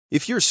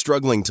If you're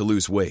struggling to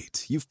lose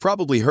weight, you've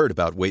probably heard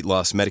about weight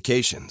loss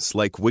medications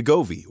like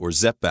Wegovy or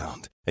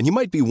Zepbound, and you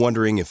might be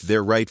wondering if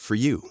they're right for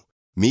you.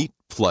 Meet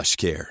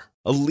PlushCare,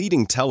 a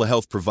leading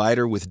telehealth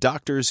provider with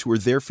doctors who are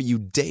there for you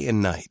day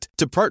and night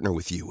to partner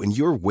with you in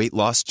your weight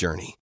loss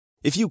journey.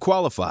 If you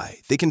qualify,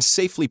 they can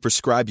safely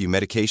prescribe you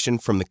medication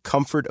from the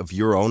comfort of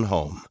your own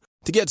home.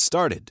 To get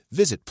started,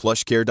 visit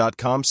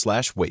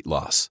plushcare.com/weight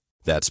loss.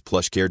 That's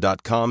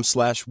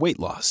plushcare.com/weight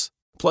loss.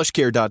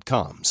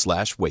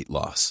 plushcare.com/weight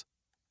loss.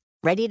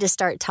 Ready to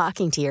start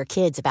talking to your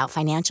kids about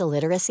financial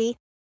literacy?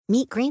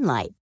 Meet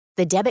Greenlight,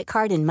 the debit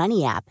card and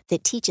money app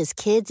that teaches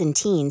kids and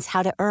teens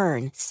how to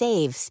earn,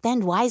 save,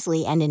 spend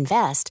wisely, and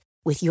invest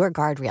with your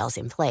guardrails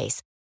in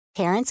place.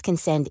 Parents can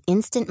send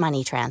instant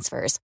money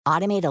transfers,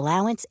 automate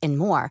allowance, and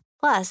more.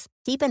 Plus,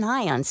 keep an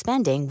eye on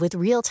spending with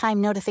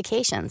real-time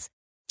notifications.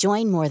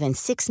 Join more than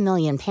 6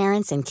 million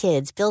parents and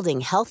kids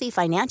building healthy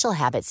financial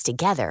habits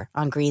together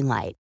on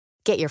Greenlight.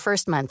 Get your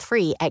first month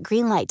free at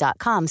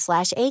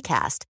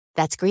greenlight.com/ACAST.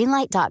 That's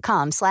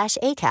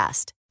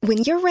greenlight.com/ACAST. When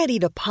you're ready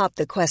to pop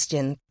the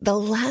question, the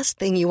last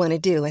thing you want to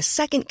do is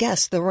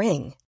second-guess the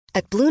ring.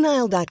 At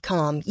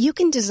BlueNile.com, you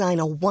can design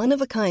a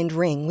one-of-a-kind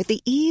ring with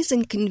the ease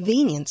and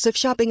convenience of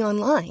shopping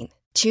online.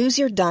 Choose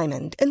your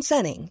diamond and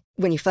setting.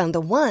 When you find the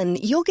one,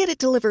 you'll get it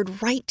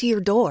delivered right to your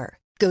door.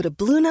 Go to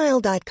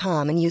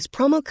BlueNile.com and use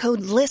promo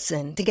code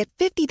LISTEN to get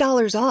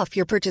 $50 off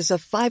your purchase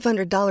of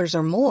 $500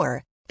 or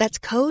more. That's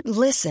code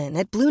LISTEN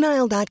at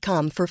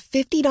BlueNile.com for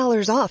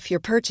 $50 off your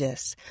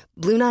purchase.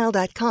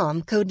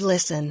 BlueNile.com, code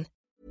LISTEN.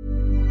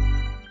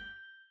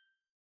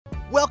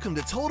 Welcome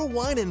to Total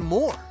Wine and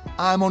More.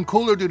 I'm on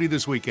cooler duty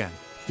this weekend.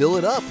 Fill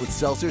it up with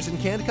seltzers and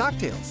canned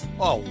cocktails.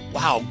 Oh,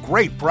 wow,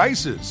 great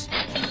prices.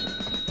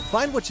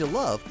 Find what you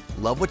love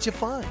what you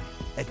find.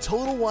 At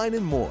Total Wine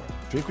and More.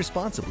 Drink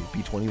responsibly,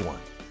 B21.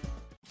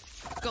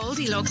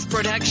 Goldilocks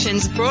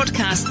Productions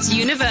broadcasts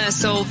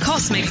universal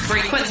cosmic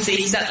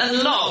frequencies that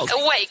unlock,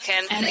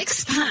 awaken, and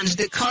expand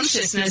the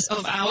consciousness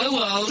of our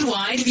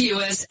worldwide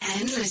viewers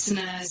and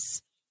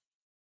listeners.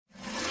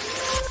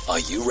 Are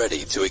you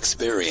ready to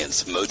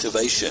experience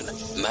motivation,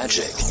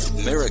 magic,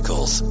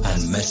 miracles,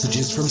 and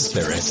messages from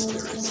Spirit?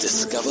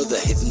 Discover the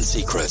hidden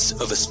secrets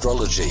of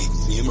astrology,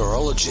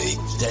 numerology,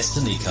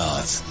 destiny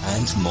cards,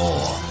 and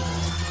more.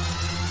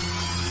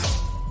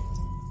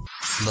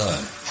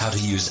 Learn how to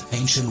use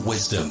ancient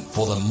wisdom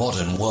for the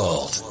modern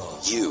world.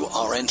 You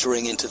are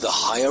entering into the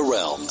higher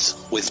realms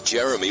with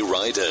Jeremy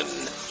Ryden.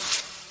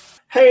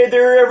 Hey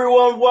there,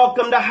 everyone.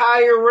 Welcome to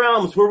Higher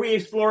Realms, where we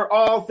explore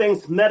all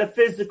things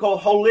metaphysical,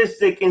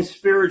 holistic, and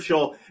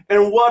spiritual.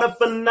 And what a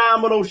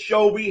phenomenal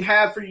show we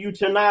have for you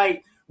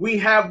tonight. We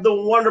have the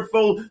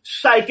wonderful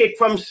psychic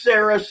from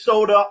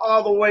Sarasota,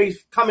 all the way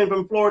coming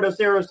from Florida,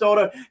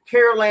 Sarasota,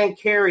 Carol Ann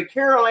Carey.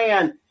 Carol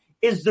Ann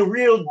is the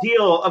real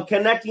deal of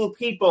connecting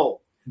people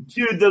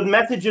to the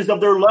messages of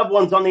their loved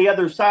ones on the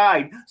other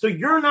side. So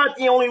you're not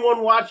the only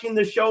one watching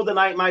the show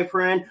tonight, my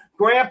friend.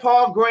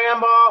 Grandpa,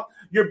 Grandma,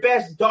 your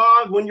best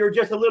dog when you're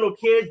just a little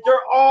kid,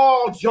 they're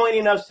all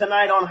joining us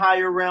tonight on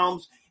Higher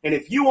Realms. And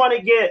if you want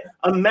to get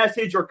a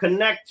message or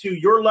connect to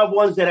your loved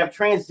ones that have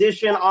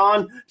transitioned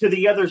on to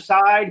the other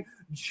side,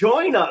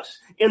 join us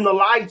in the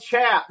live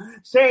chat.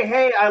 Say,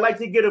 hey, I'd like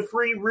to get a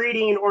free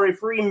reading or a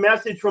free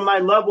message from my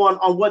loved one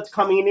on what's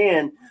coming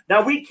in.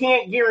 Now, we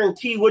can't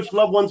guarantee which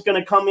loved one's going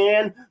to come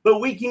in, but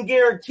we can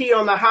guarantee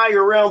on the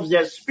Higher Realms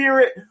that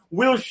Spirit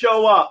will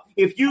show up.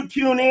 If you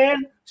tune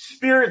in,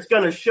 Spirit's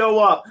going to show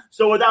up.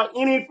 So without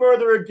any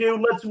further ado,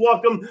 let's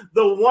welcome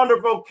the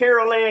wonderful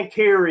Carol Ann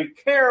Carey.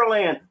 Carol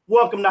Ann,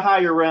 welcome to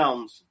Higher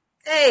Realms.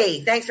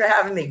 Hey, thanks for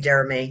having me,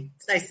 Jeremy.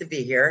 It's nice to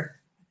be here.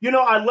 You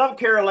know, I love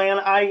Carol Ann.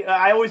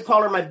 I always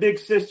call her my big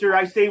sister.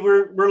 I say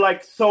we're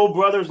like soul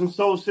brothers and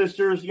soul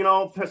sisters, you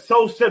know,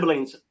 soul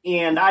siblings.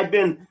 And I've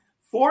been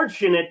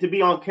fortunate to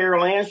be on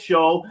Carol Ann's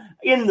show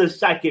in the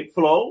Psychic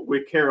Flow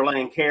with Carol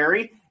Ann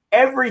Carey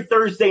every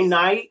Thursday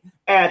night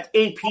at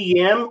 8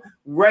 p.m.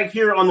 right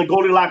here on the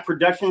Goldilocks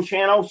Production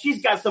channel.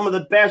 She's got some of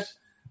the best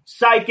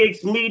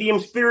psychics,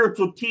 mediums,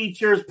 spiritual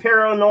teachers,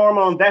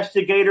 paranormal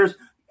investigators.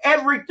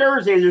 Every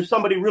Thursday, there's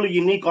somebody really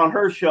unique on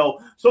her show.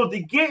 So to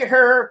get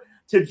her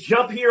to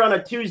jump here on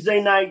a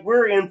Tuesday night,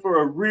 we're in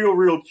for a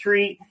real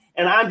treat.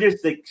 And I'm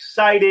just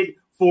excited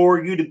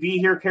for you to be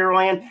here, Carol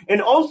Ann.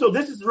 And also,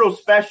 this is real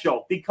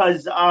special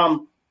because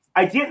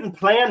I didn't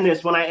plan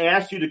this when I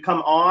asked you to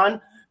come on,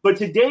 but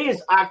today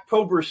is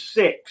October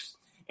 6th.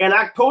 And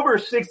October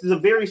 6th is a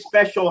very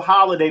special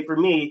holiday for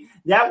me.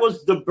 That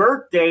was the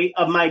birthday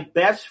of my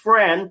best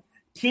friend,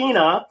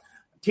 Tina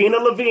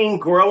Levine,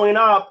 growing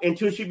up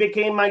until she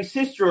became my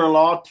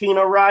sister-in-law, Tina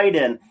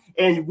Ryden.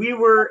 And we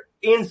were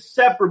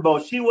inseparable.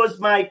 She was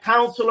my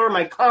counselor,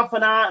 my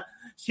confidant.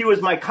 She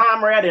was my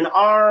comrade in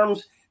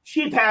arms.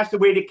 She passed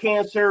away to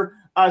cancer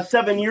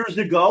 7 years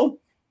ago.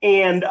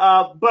 And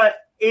but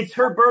it's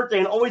her birthday,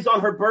 and always on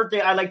her birthday,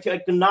 I like to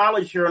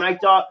acknowledge her. And I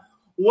thought,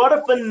 what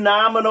a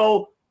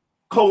phenomenal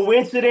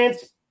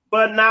coincidence,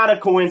 but not a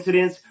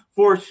coincidence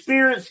for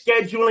Spirit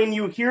scheduling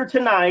you here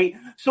tonight.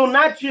 So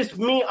not just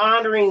me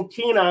honoring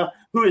Tina,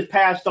 who has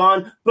passed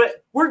on,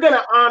 but we're going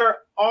to honor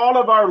all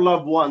of our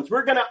loved ones.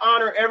 We're going to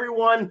honor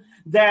everyone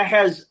that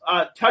has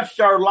touched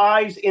our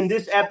lives in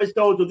this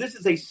episode. So this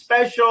is a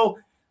special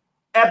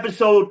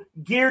episode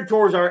geared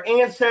towards our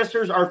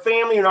ancestors, our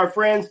family, and our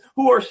friends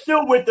who are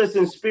still with us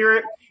in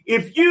spirit.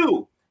 If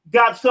you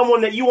got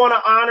someone that you want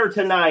to honor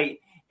tonight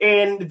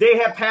and they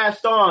have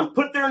passed on,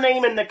 put their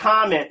name in the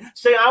comment.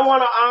 Say, I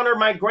want to honor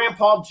my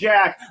grandpa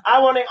Jack. I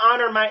want to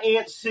honor my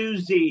Aunt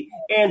Susie,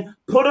 and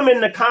put them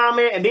in the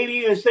comment, and maybe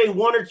even say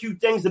one or two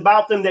things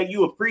about them that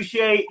you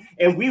appreciate,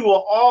 and we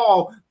will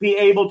all be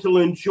able to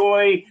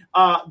enjoy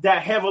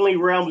that heavenly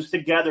realms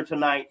together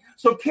tonight.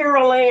 So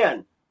Carol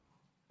Ann,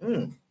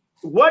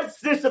 what's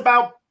this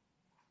about?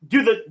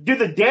 Do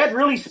the dead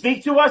really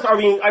speak to us? I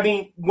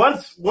mean,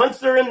 once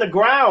they're in the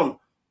ground,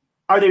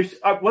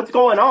 what's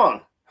going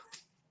on?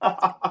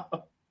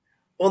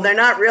 Well, they're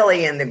not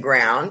really in the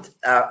ground.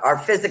 Our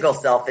physical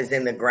self is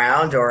in the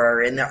ground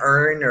or in the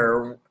urn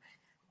or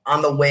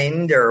on the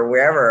wind or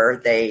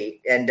wherever they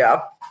end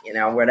up,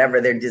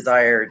 whatever their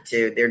desire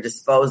to, their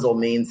disposal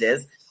means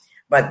is.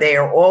 But they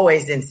are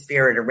always in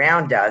spirit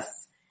around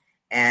us.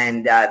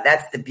 And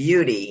that's the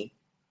beauty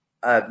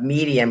of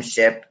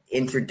mediumship.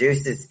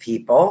 Introduces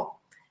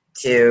people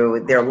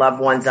to their loved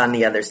ones on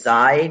the other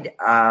side.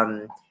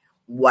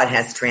 What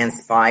has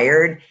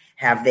transpired?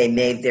 Have they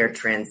made their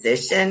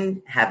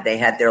transition? Have they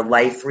had their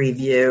life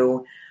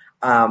review?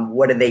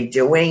 What are they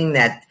doing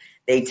that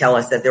they tell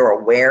us that they're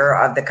aware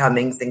of the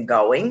comings and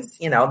goings,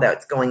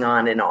 that's going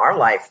on in our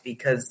life,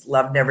 because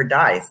love never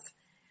dies,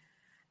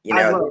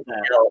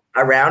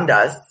 around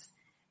us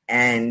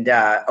and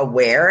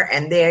aware.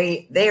 And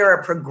they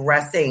are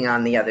progressing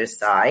on the other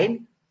side.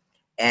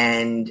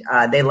 And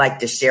they like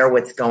to share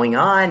what's going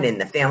on and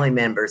the family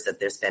members that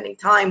they're spending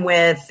time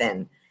with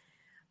and,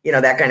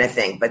 that kind of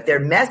thing. But their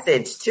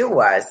message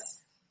to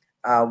us,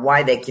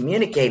 why they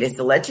communicate, is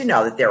to let you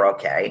know that they're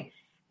okay.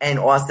 And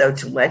also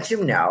to let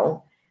you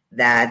know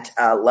that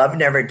love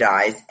never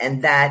dies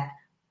and that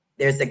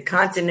there's a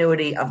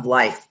continuity of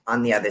life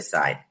on the other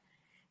side.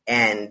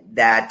 And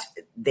that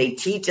they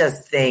teach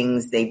us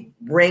things. They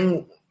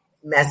bring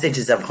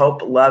messages of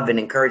hope, love, and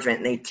encouragement.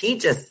 And they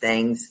teach us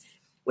things.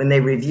 When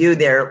they review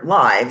their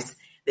lives,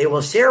 they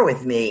will share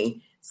with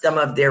me some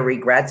of their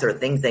regrets or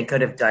things they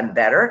could have done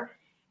better.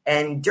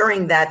 And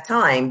during that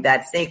time,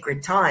 that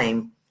sacred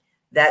time,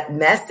 that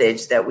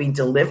message that we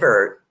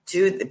deliver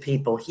to the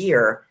people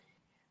here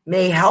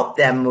may help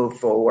them move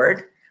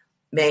forward,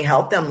 may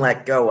help them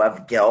let go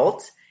of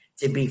guilt,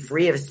 to be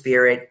free of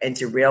spirit, and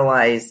to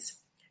realize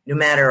no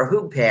matter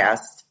who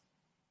passed,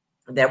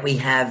 that we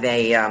have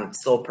a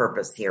soul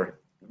purpose here,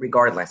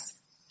 regardless.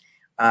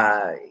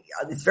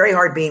 It's very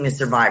hard being a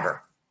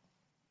survivor,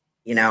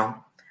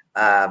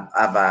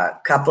 of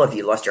a couple. If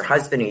you lost your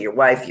husband or your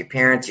wife, your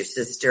parents, your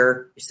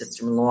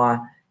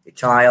sister-in-law, your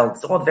child,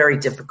 it's all very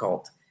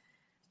difficult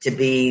to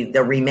be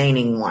the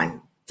remaining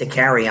one, to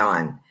carry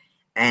on.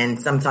 And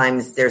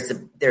sometimes there's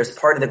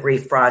part of the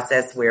grief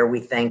process where we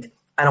think,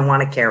 I don't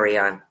want to carry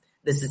on.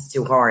 This is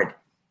too hard.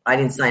 I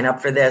didn't sign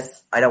up for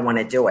this. I don't want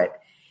to do it.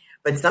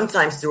 But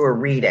sometimes through a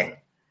reading,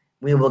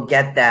 we will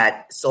get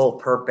that soul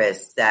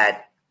purpose,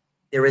 that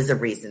there is a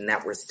reason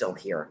that we're still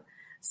here.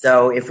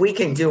 So if we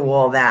can do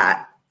all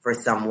that for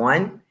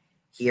someone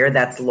here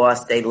that's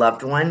lost a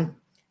loved one,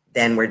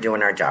 then we're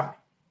doing our job.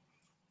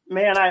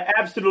 Man, I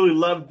absolutely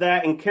love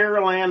that. And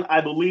Carol Ann,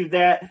 I believe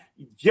that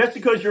just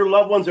because your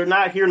loved ones are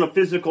not here in a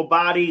physical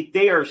body,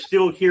 they are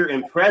still here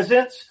in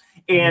presence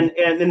and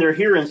they're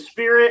here in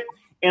spirit.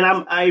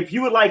 And if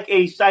you would like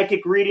a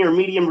psychic reading or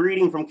medium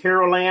reading from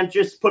Carol Ann,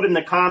 just put in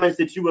the comments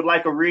that you would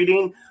like a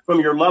reading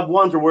from your loved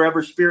ones or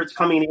wherever spirit's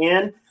coming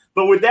in.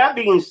 But with that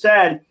being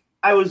said,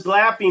 I was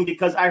laughing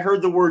because I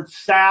heard the word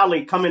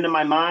Sally come into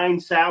my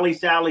mind. Sally,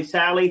 Sally,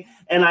 Sally.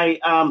 And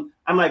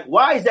I'm like,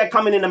 why is that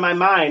coming into my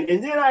mind?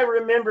 And then I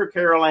remember,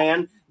 Carol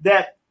Ann,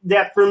 that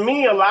for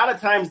me, a lot of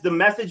times the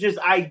messages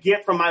I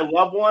get from my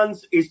loved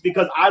ones is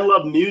because I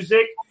love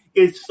music.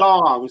 It's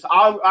songs.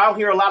 I'll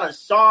hear a lot of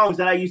songs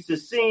that I used to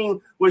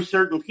sing with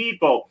certain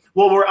people.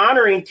 Well, we're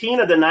honoring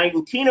Tina tonight,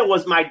 and Tina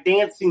was my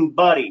dancing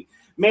buddy.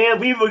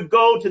 Man, we would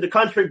go to the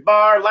country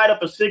bar, light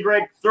up a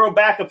cigarette, throw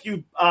back a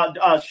few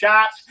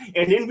shots,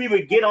 and then we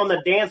would get on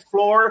the dance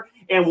floor.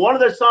 And one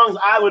of the songs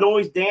I would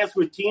always dance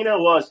with Tina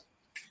was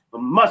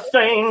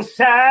Mustang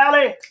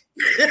Sally.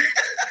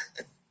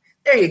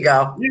 There you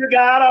go. You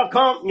gotta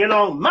come,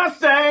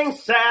 Mustang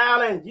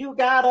Sally. You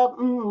gotta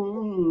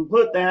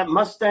put that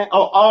Mustang.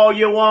 Oh, all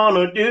you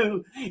wanna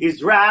do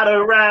is ride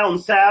around,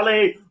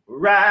 Sally.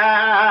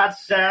 Ride,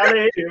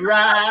 Sally,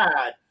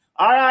 ride.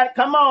 All right,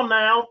 come on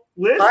now.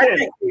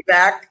 Listen.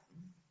 Back.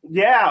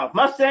 Yeah,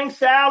 Mustang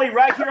Sally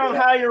right here on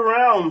Higher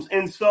Realms.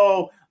 And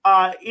so,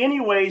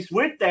 anyways,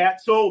 with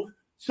that, so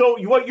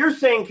what you're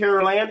saying,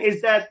 Carol Ann,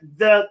 is that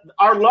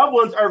our loved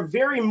ones are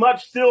very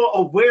much still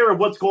aware of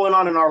what's going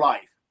on in our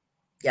life.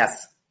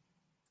 Yes.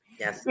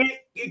 Yes.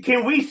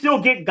 Can we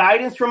still get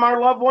guidance from our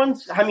loved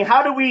ones? I mean,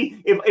 how do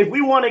we, if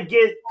we want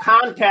to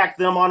contact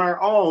them on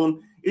our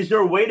own, is there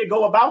a way to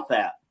go about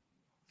that?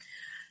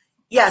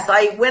 Yes,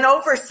 I went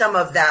over some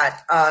of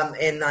that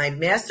in my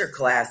master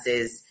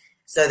classes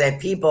so that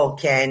people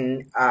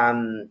can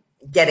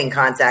get in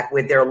contact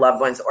with their loved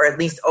ones, or at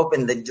least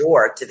open the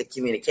door to the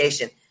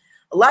communication.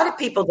 A lot of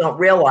people don't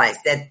realize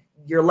that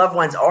your loved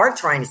ones are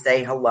trying to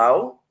say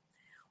hello,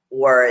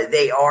 or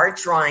they are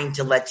trying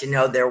to let you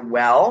know they're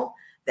well.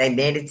 They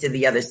made it to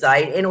the other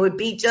side. And it would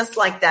be just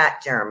like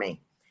that, Jeremy,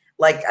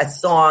 like a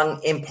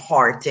song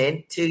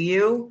imparted to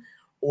you,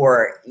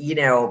 or,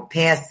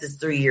 passes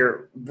through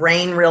your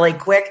brain really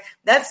quick.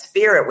 That's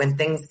spirit when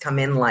things come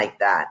in like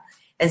that.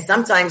 And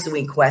sometimes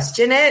we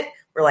question it.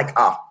 We're like,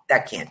 oh,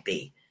 that can't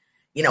be.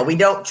 We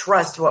don't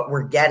trust what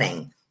we're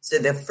getting. So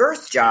the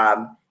first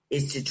job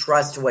is to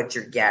trust what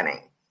you're getting,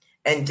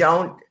 and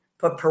don't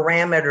put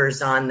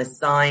parameters on the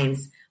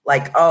signs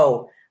like,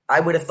 oh, I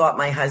would have thought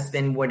my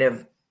husband would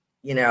have,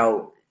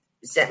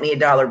 sent me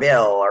 $1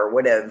 bill, or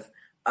would have,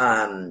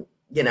 done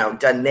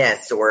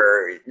this,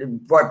 or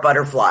brought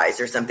butterflies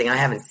or something. I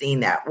haven't seen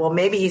that. Well,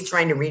 maybe he's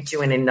trying to reach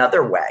you in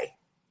another way.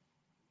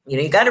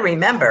 You got to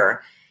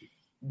remember,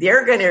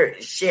 they're going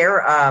to share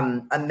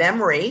a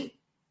memory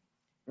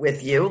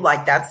with you,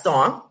 like that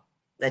song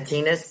that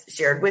Tina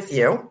shared with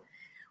you,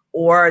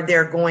 or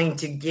they're going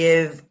to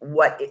give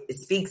what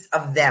speaks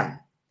of them.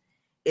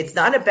 It's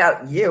not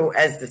about you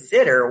as the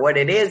sitter. What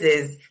it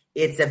is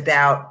it's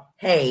about,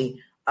 hey,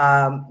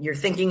 you're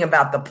thinking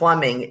about the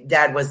plumbing.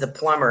 Dad was a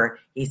plumber.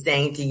 He's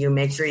saying to you,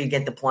 make sure you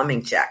get the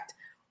plumbing checked,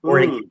 or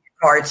to get your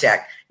car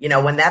checked.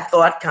 When that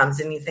thought comes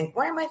and you think,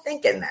 why am I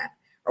thinking that?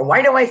 Or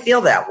why do I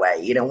feel that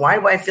way? Why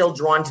do I feel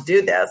drawn to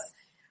do this?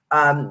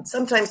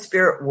 Sometimes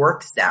spirit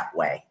works that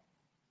way.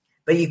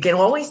 But you can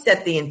always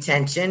set the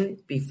intention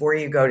before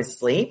you go to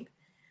sleep.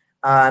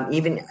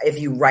 Even if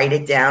you write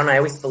it down, I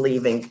always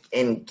believe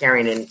in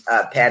carrying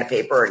a pad of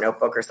paper or a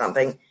notebook or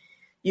something.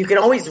 You can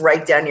always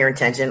write down your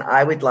intention.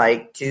 I would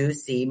like to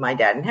see my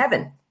dad in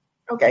heaven.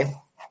 Okay.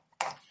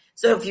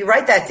 So if you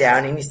write that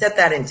down and you set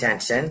that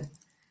intention,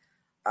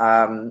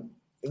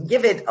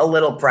 give it a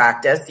little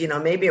practice,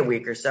 maybe a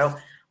week or so.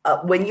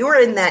 When you're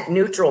in that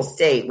neutral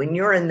state, when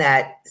you're in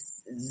that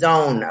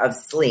zone of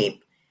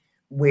sleep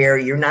where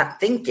you're not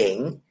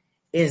thinking,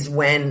 is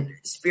when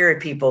spirit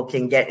people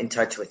can get in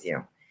touch with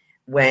you.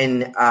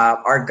 When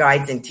our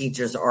guides and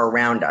teachers are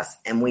around us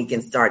and we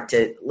can start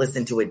to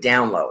listen to a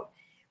download.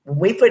 When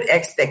we put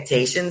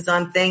expectations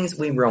on things,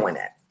 we ruin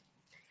it.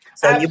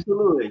 So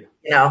absolutely.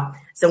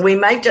 So we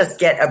might just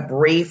get a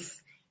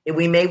brief,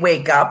 we may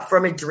wake up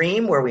from a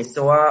dream where we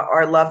saw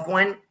our loved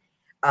one,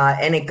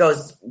 and it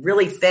goes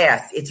really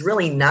fast. It's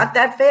really not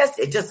that fast.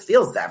 It just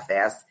feels that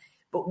fast,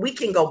 but we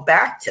can go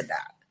back to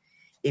that.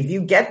 If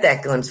you get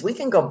that glimpse, we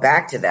can go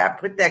back to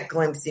that, put that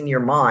glimpse in your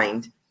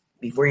mind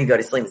before you go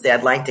to sleep and say,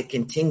 I'd like to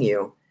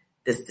continue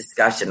this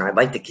discussion, or I'd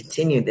like to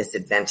continue this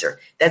adventure.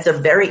 That's a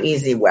very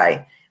easy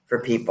way for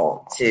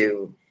people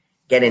to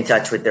get in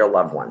touch with their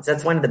loved ones.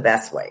 That's one of the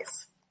best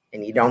ways.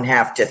 And you don't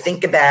have to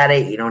think about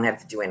it. You don't have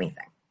to do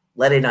anything.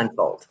 Let it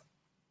unfold.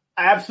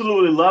 I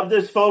absolutely love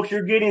this, folks.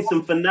 You're getting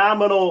some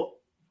phenomenal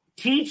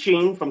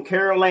teaching from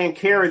Carol Ann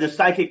Carey, the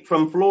psychic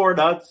from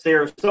Florida,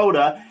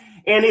 Sarasota.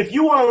 And if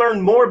you want to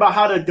learn more about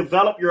how to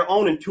develop your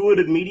own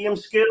intuitive medium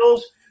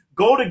skills,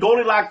 go to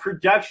Goldilocks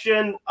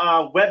Production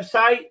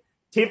website.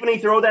 Tiffany,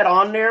 throw that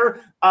on there.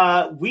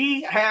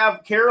 We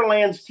have Carol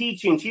Ann's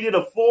teaching. She did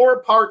a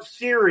 4-part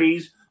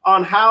series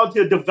on how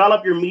to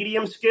develop your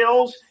medium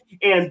skills,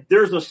 and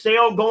there's a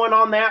sale going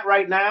on that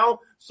right now.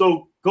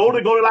 So go to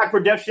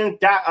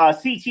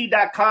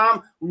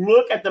GoldilocksProduction.ct.com,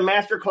 look at the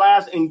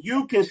masterclass, and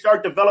you can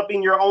start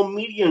developing your own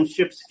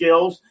mediumship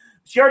skills.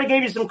 She already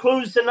gave you some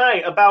clues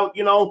tonight about,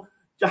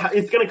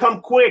 it's going to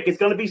come quick. It's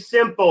going to be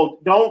simple.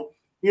 Don't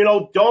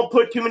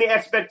put too many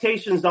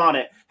expectations on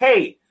it.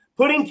 Hey,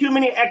 putting too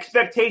many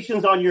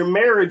expectations on your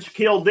marriage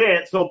killed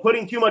it. So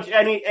putting too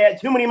many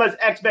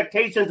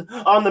expectations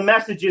on the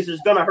messages is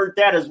going to hurt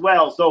that as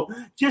well. So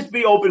just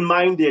be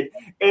open-minded.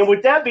 And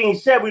with that being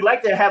said, we'd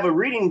like to have a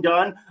reading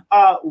done.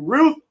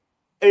 Ruth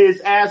is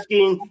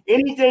asking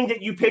anything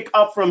that you pick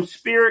up from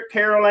Spirit,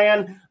 Carol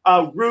Ann.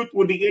 Ruth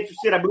would be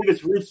interested. I believe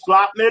it's Ruth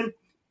Slotman.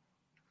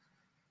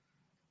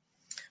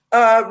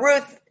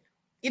 Ruth,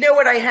 you know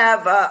what I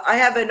have? I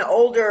have an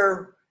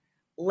older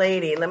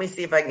lady. Let me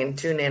see if I can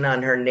tune in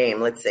on her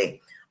name. Let's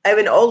see. I have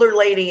an older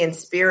lady in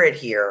spirit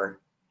here.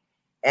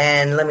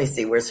 And let me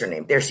see. Where's her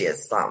name? There she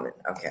is. Slotman.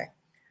 Okay.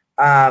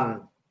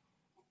 And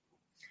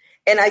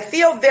I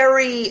feel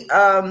very,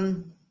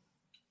 okay,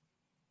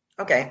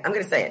 I'm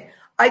going to say it.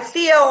 I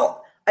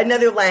feel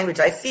another language.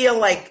 I feel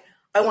like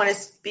I want to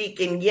speak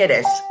in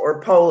Yiddish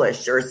or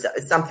Polish or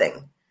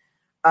something.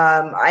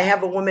 I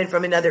have a woman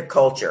from another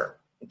culture.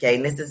 Okay.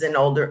 And this is an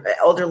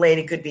older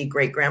lady, could be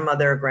great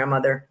grandmother or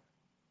grandmother.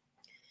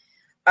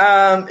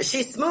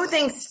 She's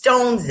smoothing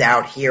stones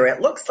out here.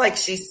 It looks like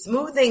she's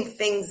smoothing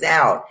things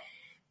out.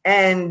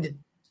 And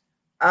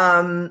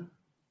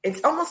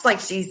it's almost like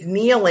she's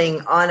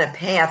kneeling on a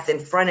path in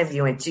front of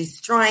you, and she's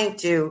trying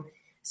to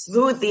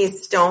smooth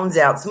these stones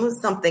out, smooth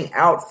something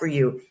out for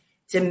you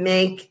to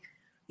make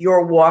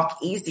your walk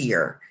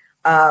easier.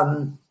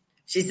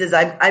 She says,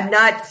 I'm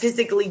not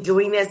physically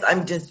doing this.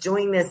 I'm just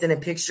doing this in a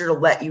picture to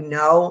let you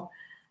know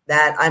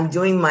that I'm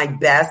doing my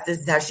best. This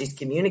is how she's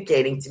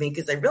communicating to me,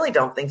 because I really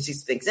don't think she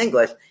speaks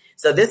English.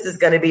 So this is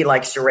going to be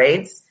like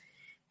charades.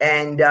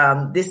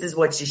 And this is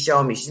what she's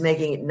showing me. She's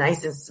making it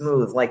nice and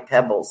smooth, like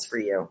pebbles for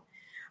you.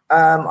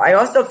 I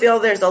also feel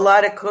there's a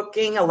lot of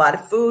cooking, a lot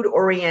of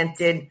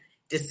food-oriented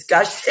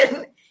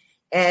discussion.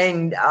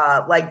 And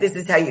like this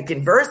is how you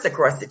converse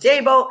across the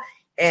table.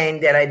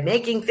 And that I'm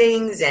making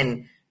things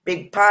and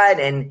big pot.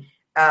 And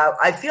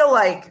I feel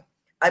like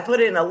I put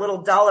in a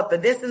little dollop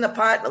of this in the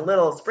pot and a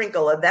little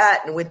sprinkle of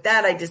that. And with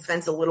that, I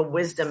dispense a little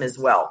wisdom as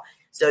well.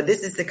 So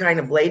this is the kind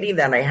of lady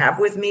that I have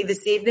with me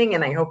this evening.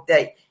 And I hope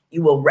that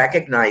you will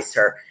recognize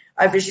her.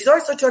 She's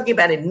also talking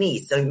about a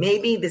niece. So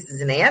maybe this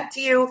is an aunt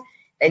to you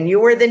and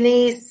you are the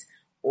niece,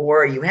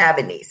 or you have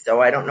a niece.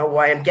 So I don't know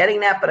why I'm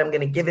getting that, but I'm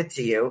going to give it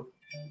to you.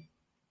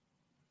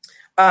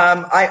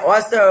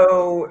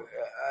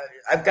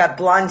 I've got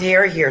blonde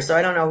hair here, so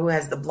I don't know who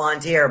has the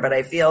blonde hair, but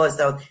I feel as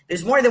though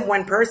there's more than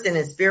one person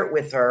in spirit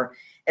with her.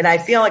 And I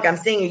feel like I'm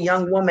seeing a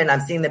young woman.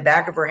 I'm seeing the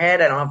back of her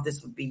head. I don't know if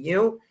this would be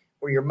you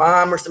or your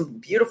mom or some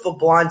beautiful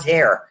blonde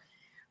hair.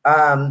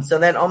 So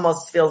that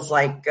almost feels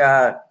like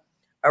a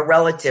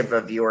relative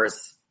of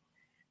yours.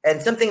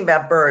 And something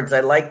about birds.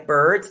 I like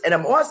birds. And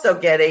I'm also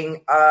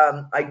getting,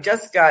 I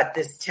just got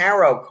this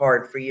tarot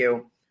card for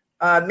you.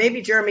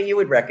 Maybe, Jeremy, you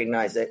would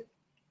recognize it.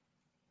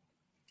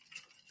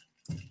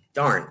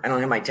 Darn, I don't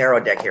have my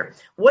tarot deck here.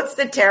 What's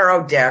the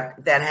tarot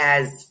deck that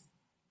has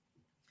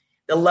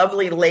the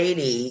lovely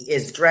lady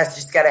is dressed,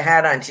 she's got a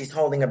hat on, she's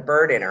holding a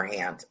bird in her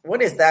hand?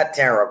 What is that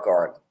tarot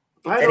card?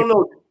 I don't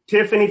know.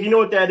 Tiffany, if you know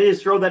what that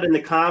is, throw that in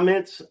the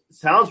comments.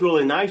 Sounds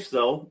really nice,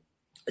 though.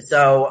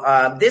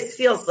 So this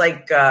feels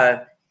like,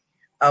 as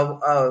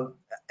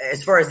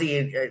far as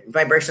the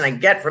vibration I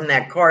get from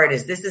that card,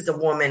 is this is a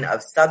woman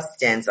of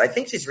substance. I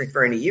think she's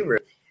referring to you,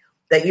 Ruth,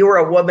 that you are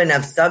a woman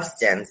of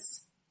substance.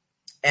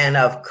 And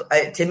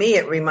to me,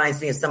 it reminds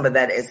me of somebody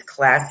that is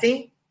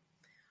classy,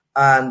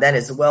 that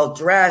is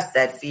well-dressed,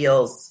 that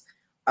feels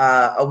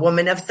a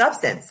woman of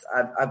substance,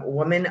 a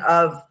woman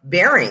of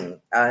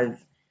bearing.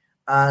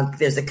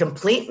 There's a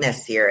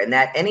completeness here, and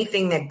that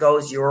anything that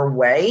goes your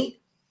way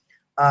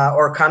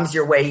or comes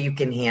your way, you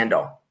can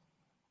handle.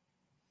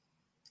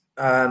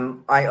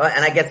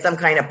 I get some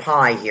kind of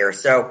pie here.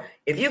 So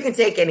if you can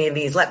take any of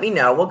these, let me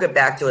know. We'll get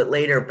back to it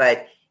later,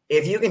 but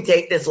if you can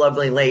take this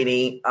lovely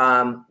lady,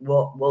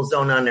 we'll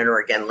zone on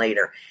her again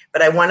later.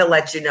 But I want to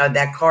let you know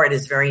that card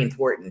is very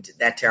important,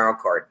 that tarot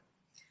card.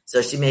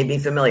 So she may be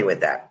familiar with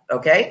that.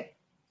 Okay?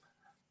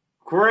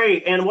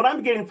 Great. And what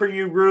I'm getting for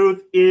you,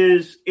 Ruth,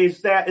 is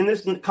that in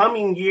this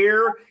coming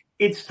year,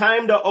 it's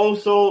time to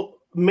also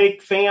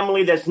make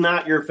family that's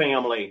not your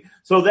family.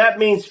 So that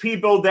means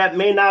people that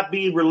may not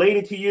be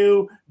related to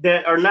you,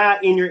 that are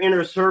not in your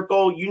inner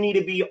circle. You need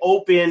to be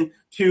open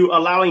to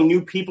allowing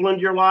new people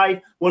into your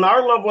life. When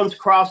our loved ones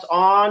cross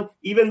on,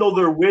 even though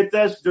they're with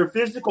us, their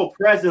physical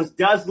presence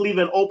does leave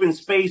an open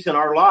space in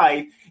our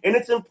life. And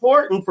it's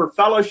important for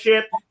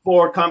fellowship,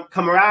 for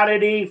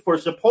camaraderie, for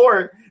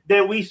support,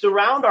 that we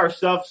surround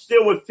ourselves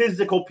still with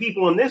physical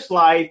people in this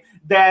life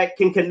that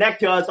can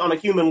connect to us on a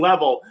human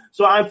level.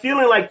 So I'm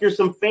feeling like there's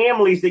some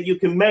families that you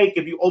can make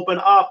if you open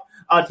up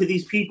to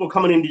these people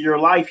coming into your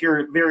life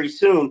here very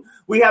soon.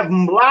 We have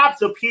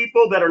lots of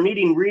people that are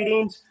needing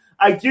readings.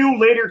 I do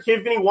later,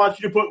 Tiffany, want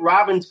you to put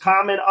Robin's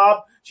comment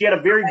up. She had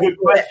a very good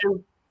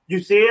question. You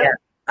see it? Yeah,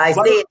 I see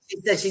it. She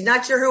said she's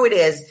not sure who it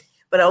is,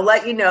 but I'll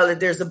let you know that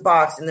there's a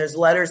box and there's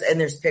letters and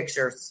there's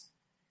pictures.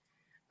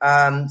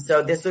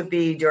 So this would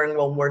be during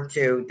World War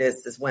II.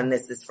 This is when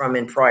this is from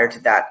and prior to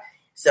that.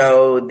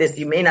 So this,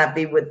 you may not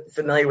be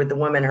familiar with the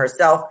woman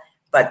herself,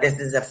 but this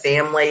is a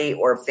family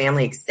or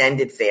family,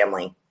 extended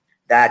family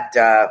that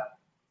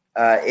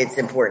it's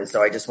important.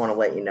 So I just want to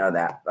let you know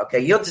that. Okay,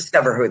 you'll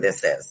discover who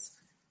this is.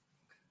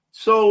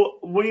 So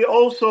we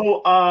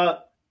also,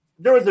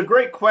 there was a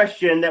great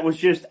question that was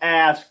just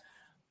asked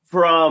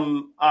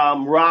from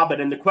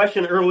Robin. And the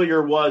question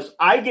earlier was,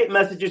 I get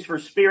messages for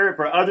spirit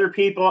for other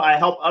people. I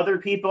help other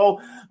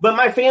people, but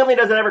my family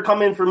doesn't ever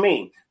come in for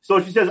me. So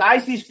she says, I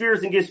see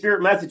spirits and get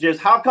spirit messages.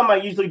 How come I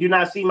usually do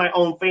not see my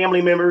own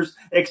family members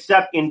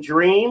except in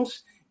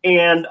dreams?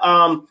 And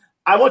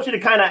I want you to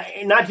kind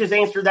of not just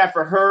answer that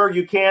for her,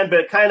 you can,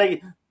 but kind of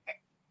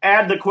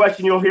add the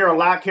question you'll hear a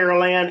lot,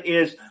 Carol Ann,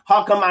 is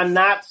how come I'm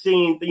not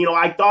seeing,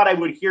 I thought I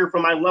would hear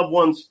from my loved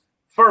ones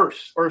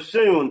first or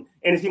soon,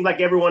 and it seems like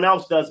everyone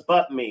else does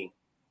but me.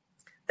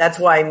 That's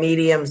why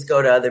mediums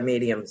go to other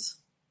mediums.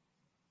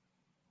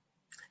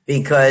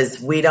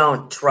 Because we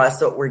don't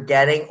trust what we're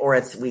getting,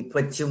 or we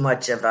put too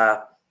much of an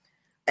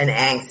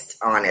angst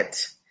on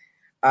it.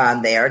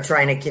 They are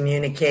trying to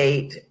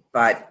communicate,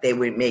 but they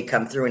may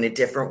come through in a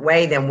different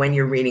way than when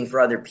you're reading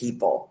for other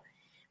people.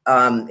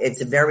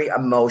 It's a very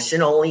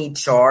emotionally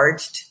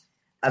charged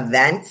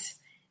event,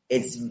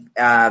 It's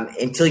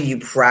until you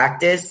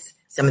practice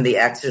some of the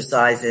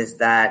exercises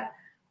that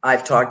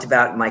I've talked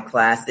about in my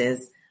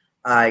classes,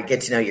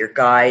 get to know your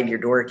guide, your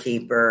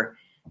doorkeeper,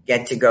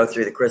 get to go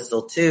through the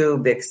crystal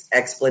tube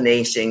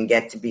explanation,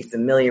 get to be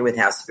familiar with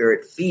how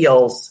spirit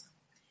feels.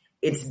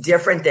 It's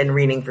different than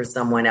reading for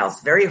someone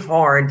else. Very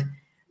hard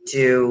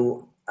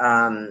to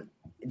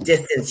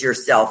distance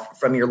yourself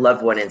from your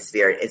loved one in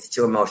spirit. It's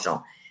too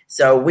emotional.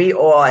 So we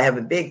all have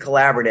a big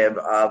collaborative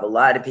of a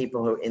lot of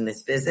people who are in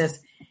this business.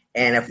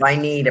 And if I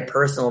need a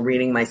personal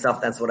reading myself,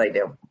 that's what I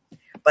do.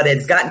 But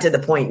it's gotten to the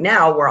point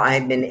now where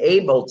I've been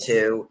able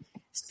to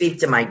speak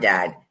to my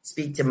dad,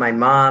 speak to my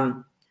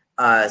mom,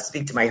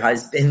 speak to my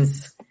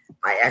husband's,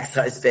 my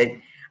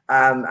ex-husband.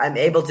 I'm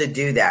able to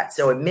do that.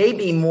 So it may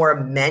be more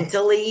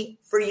mentally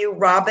for you,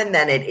 Robin,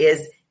 than it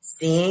is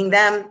seeing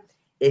them.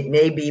 It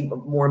may be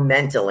more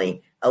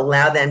mentally.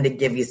 Allow them to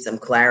give you some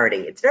clarity.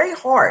 It's very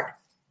hard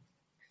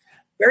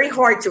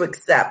to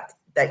accept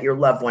that your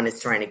loved one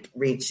is trying to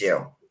reach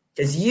you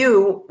because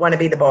you want to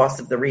be the boss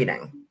of the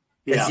reading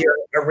because you're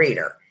a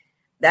reader.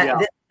 This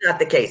is not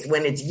the case.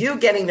 When it's you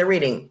getting the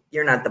reading,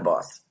 you're not the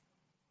boss.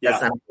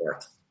 That's not how it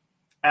works.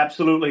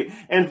 Absolutely.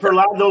 And for a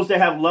lot of those that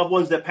have loved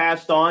ones that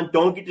passed on,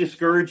 don't get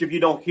discouraged if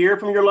you don't hear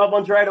from your loved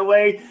ones right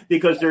away,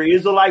 because there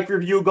is a life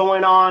review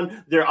going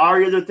on. There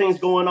are other things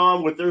going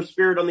on with their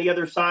spirit on the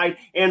other side.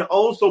 And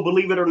also,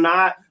 believe it or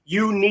not,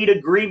 you need a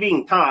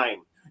grieving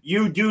time.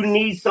 You do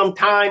need some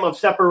time of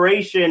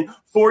separation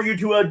for you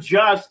to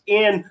adjust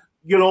in,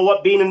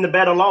 being in the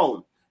bed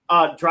alone,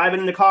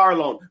 driving in the car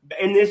alone,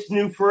 and this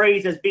new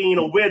phrase as being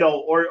a widow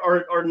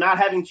or not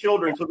having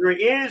children. So there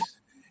is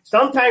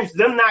sometimes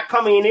them not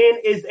coming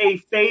in is a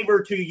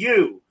favor to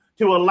you,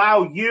 to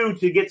allow you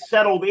to get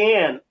settled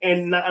in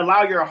and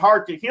allow your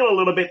heart to heal a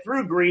little bit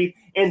through grief.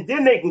 And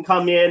then they can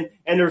come in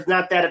and there's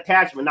not that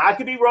attachment. Now, I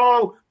could be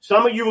wrong.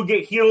 Some of you will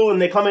get healed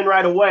and they come in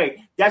right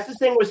away. That's the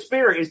thing with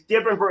spirit. It's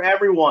different for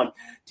everyone.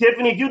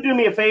 Tiffany, if you do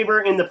me a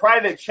favor in the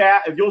private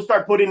chat, if you'll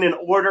start putting in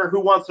order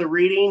who wants a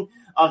reading,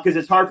 because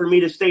it's hard for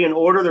me to stay in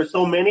order. There's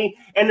so many.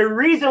 And the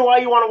reason why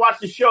you want to watch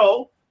the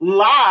show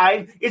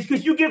live is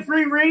because you get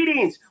free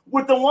readings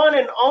with the one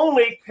and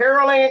only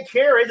Carol Ann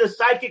Carey, the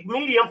psychic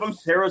medium from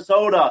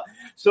Sarasota.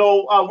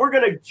 So we're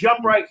going to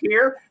jump right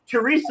here.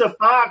 Teresa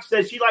Fox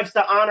says she likes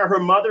to honor her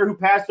mother who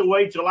passed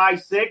away July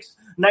 6,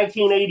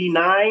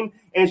 1989.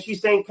 And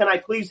she's saying, can I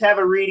please have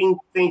a reading?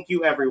 Thank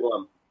you,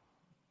 everyone.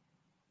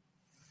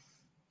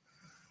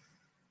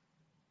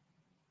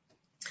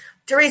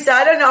 Teresa,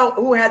 I don't know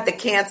who had the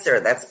cancer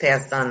that's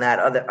passed on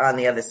on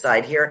the other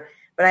side here,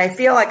 but I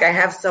feel like I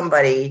have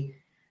somebody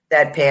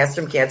that passed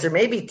from cancer,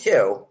 maybe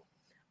two,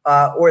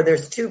 or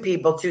there's two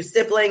people, two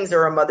siblings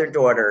or a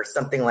mother-daughter,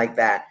 something like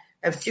that.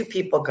 I have two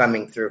people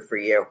coming through for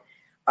you.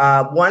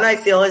 One I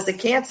feel is a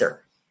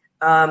cancer.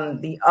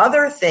 The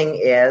other thing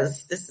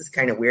is, this is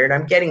kind of weird,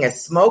 I'm getting a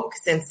smoke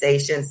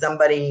sensation,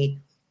 somebody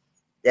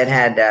that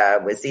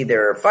had was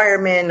either a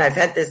fireman. I've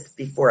had this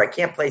before. I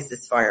can't place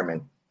this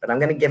fireman, but I'm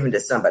going to give him to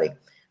somebody.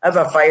 I have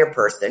a fire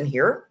person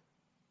here,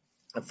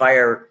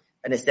 an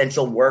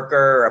essential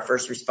worker, a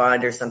first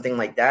responder, something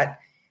like that.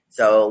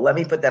 So let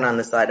me put that on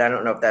the side. I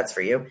don't know if that's for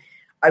you.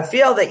 I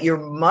feel that your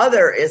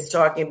mother is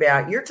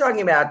you're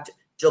talking about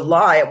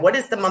July. What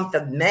is the month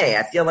of May?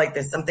 I feel like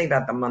there's something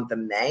about the month of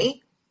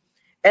May.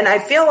 And I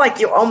feel like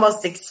you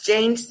almost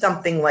exchanged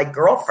something like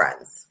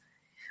girlfriends.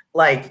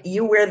 Like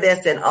you wear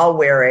this and I'll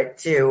wear it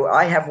too.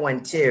 I have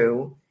one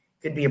too.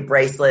 Could be a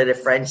bracelet, a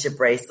friendship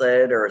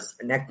bracelet, or a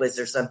necklace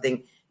or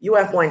something. You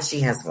have one, she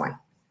has one.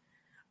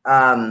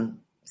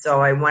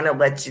 So I want to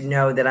let you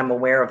know that I'm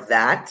aware of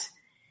that.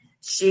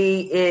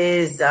 She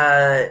is,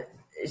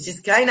 she's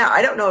kind of,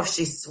 I don't know if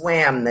she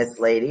swam, this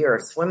lady, or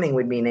swimming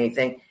would mean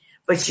anything,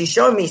 but she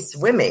showed me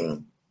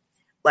swimming,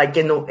 like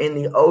in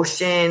the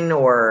ocean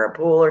or a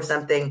pool or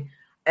something.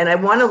 And I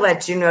want to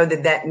let you know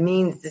that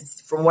means, it's,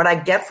 from what I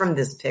get from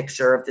this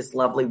picture of this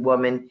lovely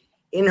woman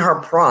in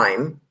her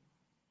prime,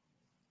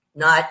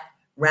 not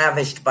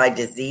ravished by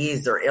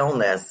disease or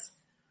illness,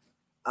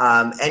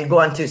 and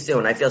gone too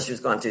soon. I feel she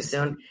was gone too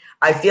soon.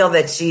 I feel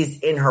that she's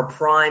in her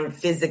prime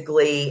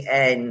physically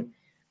and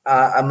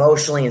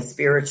emotionally and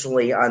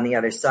spiritually on the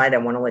other side. I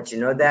want to let you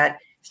know that.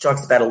 She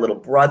talks about a little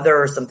brother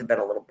or something about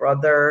a little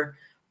brother.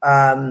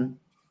 And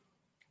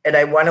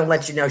I want to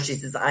let you know, she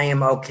says, I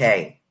am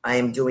okay. I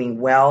am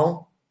doing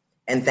well.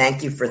 And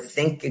thank you for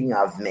thinking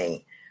of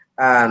me.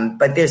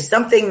 But there's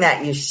something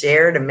that you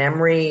shared, a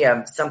memory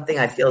of something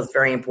I feel is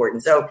very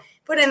important. So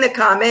put in the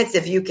comments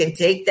if you can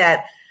take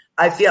that.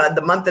 I feel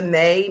the month of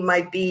May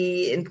might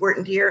be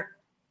important here.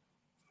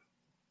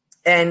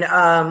 And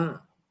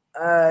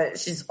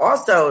she's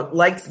also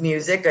likes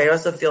music. I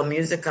also feel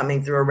music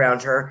coming through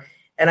around her.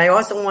 And I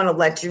also want to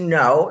let you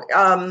know,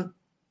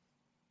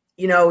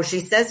 she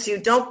says to you,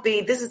 don't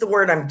be, this is the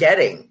word I'm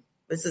getting.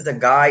 This is a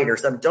guide or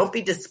something. Don't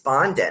be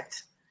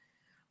despondent.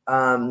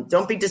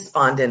 Don't be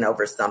despondent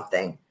over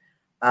something.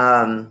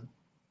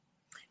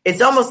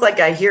 It's almost like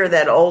I hear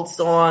that old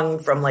song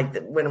from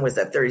when was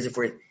that, 30s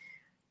or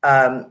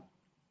 40s?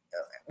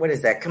 What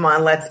is that? Come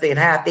on, let's be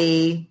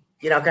happy,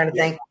 kind of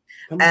thing.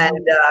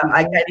 And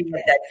I kind of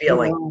get that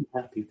feeling.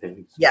 Happy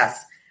things.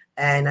 Yes.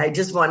 And I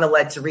just want to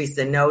let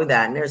Teresa know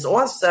that. And there's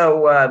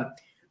also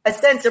a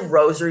sense of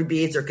rosary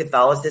beads or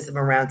Catholicism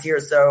around here.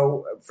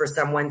 So for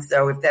someone,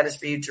 so if that is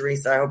for you,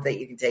 Teresa, I hope that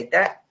you can take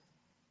that.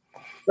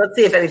 Let's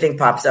see if anything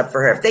pops up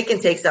for her. If they can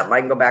take something, I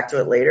can go back to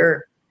it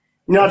later.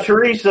 Now,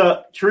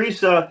 Teresa,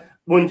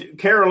 when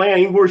Carol Ann,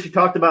 even where she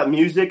talked about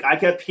music, I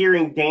kept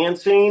hearing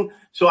dancing.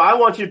 So I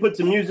want you to put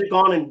some music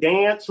on and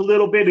dance a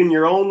little bit in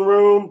your own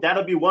room.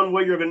 That'll be one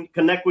way you're going to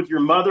connect with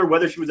your mother,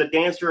 whether she was a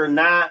dancer or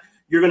not.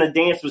 You're going to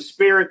dance with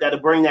spirit. That'll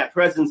bring that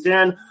presence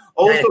in.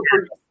 Also,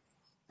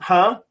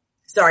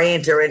 Sorry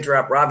to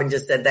interrupt. Robin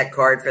just said that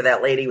card for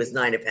that lady was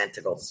 9 of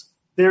Pentacles.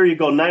 There you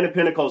go, 9 of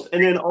Pentacles.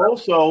 And then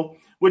also,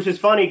 which is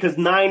funny because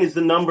 9 is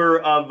the number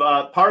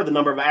of part of the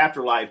number of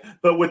afterlife.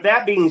 But with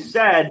that being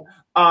said,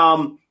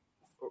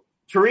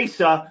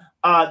 Teresa,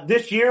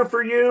 this year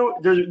for you,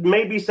 there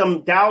may be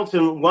some doubts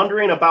and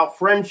wondering about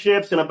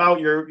friendships and about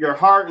your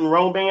heart and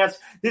romance.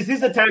 This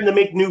is a time to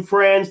make new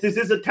friends. This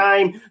is a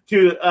time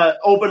to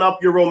open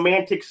up your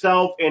romantic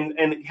self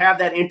and have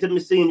that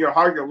intimacy in your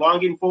heart you're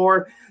longing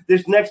for.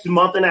 This next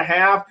month and a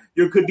half,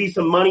 there could be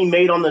some money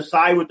made on the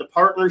side with the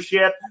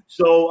partnership.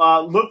 So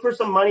look for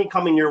some money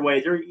coming your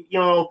way. There,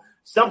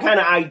 some kind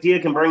of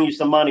idea can bring you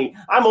some money.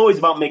 I'm always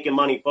about making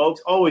money,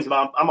 folks. Always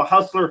about. I'm a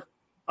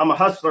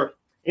hustler.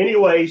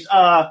 Anyways,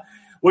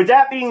 with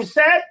that being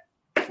said,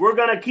 we're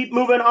going to keep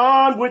moving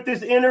on with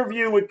this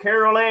interview with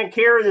Carol Ann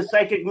Carey, the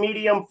psychic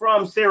medium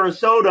from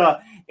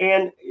Sarasota.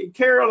 And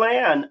Carol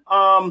Ann,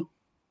 I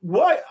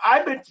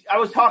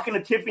was talking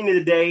to Tiffany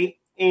today,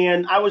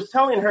 and I was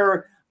telling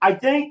her, I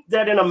think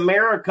that in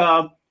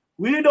America,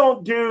 we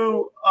don't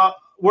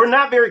we're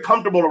not very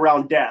comfortable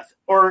around death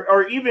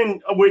or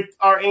even with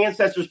our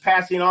ancestors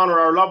passing on or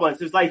our loved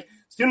ones. It's like,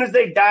 as soon as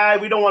they die,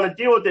 we don't want to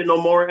deal with it no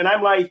more. And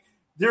I'm like,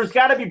 there's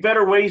got to be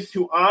better ways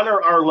to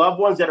honor our loved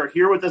ones that are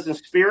here with us in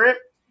spirit.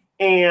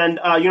 And,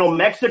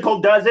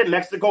 Mexico does it.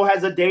 Mexico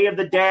has a Day of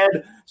the Dead.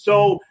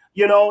 So,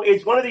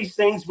 it's one of these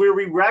things where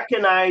we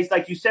recognize,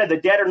 like you said, the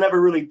dead are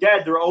never really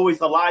dead. They're always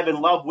alive and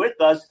love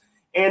with us.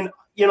 And,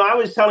 I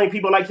was telling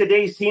people, like,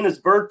 today's Tina's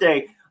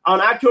birthday.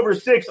 On October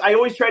 6th, I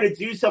always try to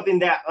do something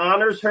that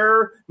honors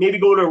her, maybe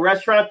go to a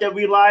restaurant that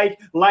we like,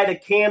 light a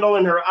candle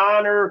in her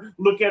honor,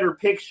 look at her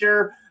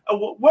picture.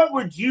 What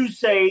would you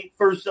say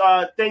for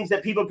things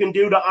that people can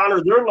do to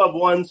honor their loved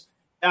ones?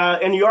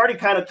 And you already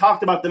kind of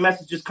talked about the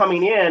messages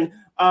coming in,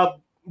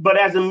 but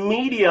as a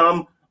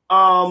medium,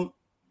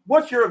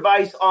 what's your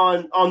advice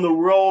on the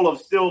role of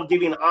still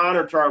giving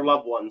honor to our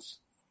loved ones?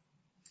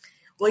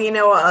 Well,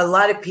 a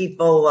lot of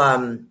people,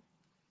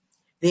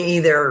 they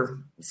either,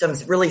 some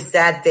really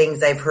sad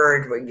things I've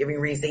heard giving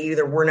reason, they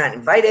either were not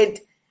invited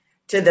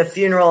to the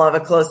funeral of a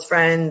close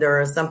friend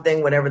or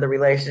something, whatever the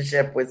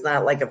relationship was,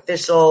 not like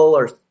official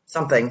or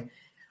something.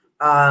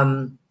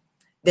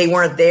 They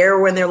weren't there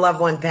when their loved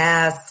one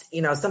passed,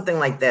 something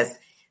like this.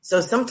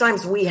 So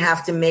sometimes we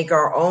have to make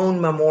our own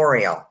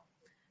memorial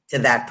to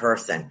that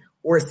person,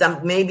 or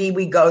maybe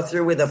we go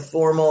through with a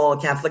formal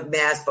Catholic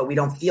mass, but we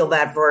don't feel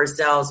that for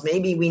ourselves.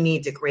 Maybe we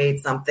need to create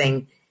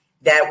something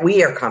that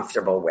we are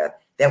comfortable with,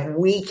 that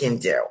we can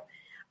do.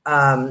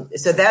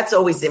 So that's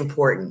always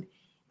important.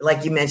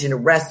 Like you mentioned, a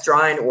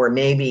restaurant, or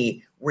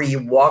maybe where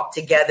you walk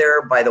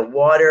together by the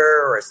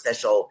water, or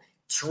special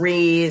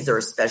trees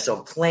or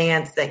special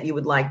plants that you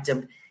would like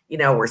to,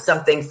 or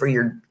something for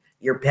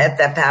your pet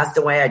that passed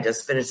away. I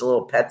just finished a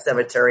little pet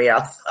cemetery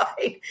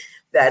outside,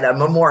 that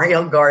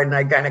memorial garden,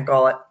 I kind of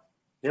call it.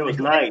 It was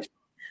nice.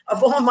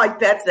 Of all my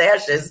pet's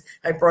ashes,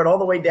 I brought all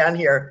the way down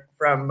here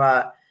from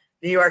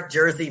New York,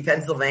 Jersey,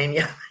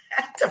 Pennsylvania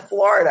to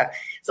Florida.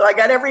 So I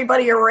got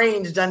everybody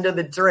arranged under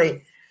the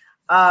tree.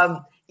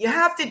 You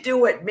have to do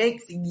what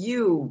makes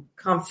you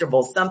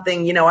comfortable.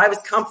 Something, I was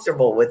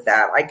comfortable with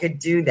that. I could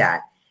do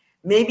that.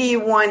 Maybe you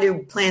want to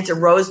plant a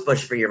rose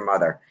bush for your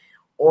mother,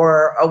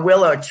 or a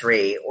willow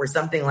tree, or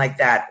something like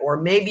that. Or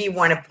maybe you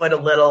want to put a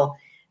little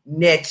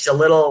niche,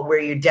 where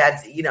your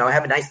dad's,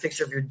 have a nice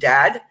picture of your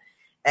dad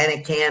and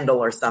a candle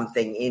or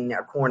something in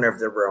a corner of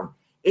the room.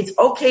 It's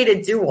okay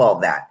to do all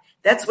that.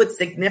 That's what's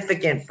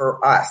significant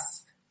for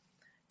us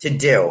to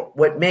do,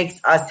 what makes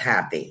us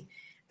happy.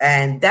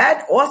 And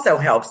that also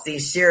helps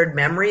these shared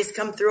memories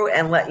come through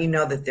and let you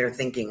know that they're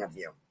thinking of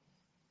you.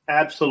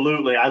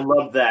 Absolutely. I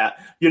love that.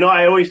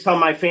 I always tell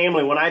my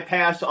family, when I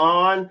pass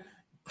on,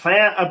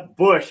 plant a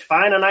bush,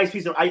 find a nice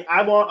piece of,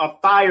 I want a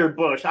fire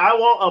bush. I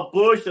want a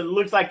bush that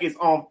looks like it's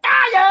on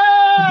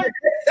fire.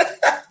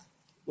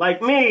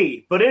 Like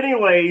me. But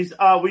anyways,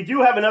 we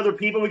do have another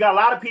people. We got a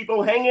lot of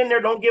people. Hang in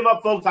there. Don't give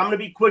up, folks. I'm going to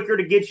be quicker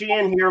to get you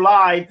in here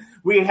live.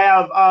 We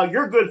have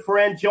your good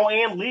friend,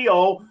 Joanne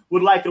Leo,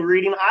 would like a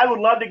reading. I would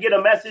love to get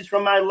a message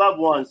from my loved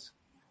ones.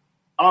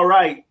 All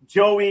right.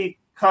 Joey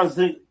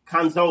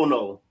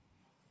Canzono.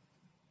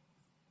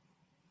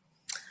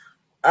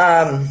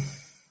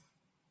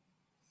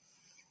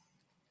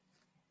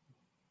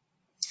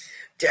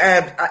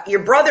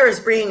 Your brother is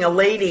bringing a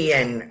lady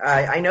in.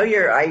 I know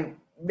I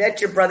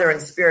met your brother in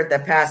spirit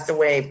that passed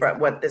away,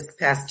 this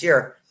past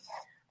year.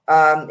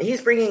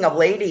 He's bringing a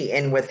lady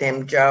in with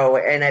him, Joe,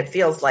 and it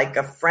feels like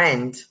a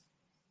friend.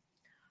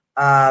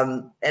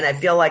 And I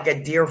feel like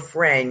a dear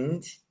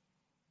friend.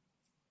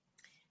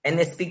 And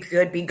this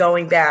could be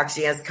going back.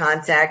 She has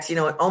contacts,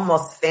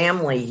 almost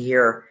family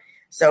here.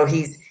 So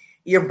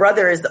your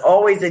brother is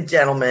always a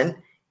gentleman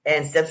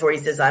and steps where he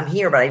says, I'm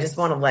here, but I just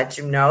want to let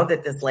you know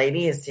that this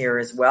lady is here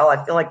as well.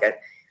 I feel like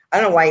I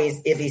don't know why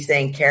if he's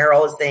saying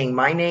Carol is saying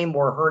my name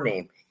or her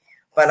name,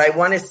 but I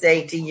want to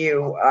say to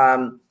you,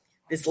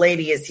 this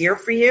lady is here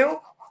for you.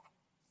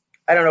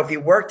 I don't know if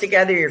you work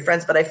together, you're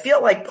friends, but I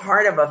feel like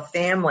part of a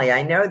family.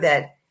 I know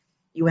that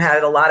you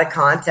had a lot of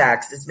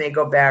contacts. This may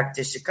go back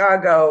to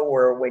Chicago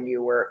or when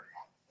you were,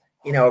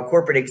 a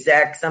corporate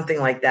exec, something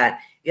like that.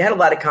 You had a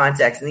lot of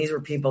contacts, and these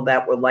were people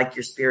that were like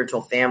your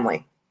spiritual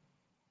family.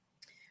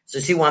 So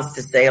she wants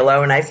to say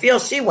hello, and I feel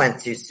she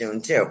went too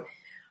soon, too.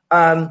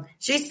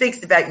 She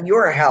speaks about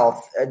your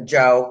health,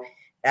 Joanne,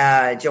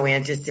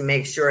 just to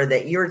make sure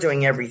that you're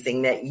doing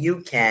everything that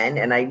you can,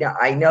 and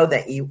I know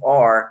that you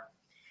are.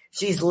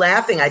 She's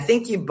laughing. I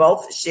think you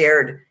both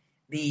shared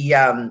the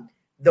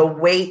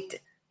weight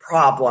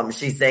problem.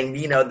 She's saying,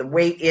 the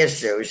weight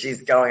issue.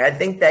 She's going. I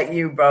think that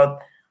you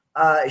both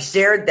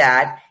shared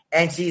that.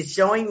 And she's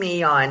showing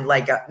me on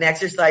like an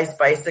exercise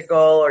bicycle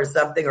or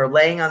something, or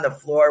laying on the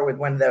floor with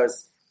one of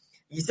those.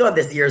 You saw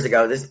this years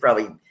ago. This is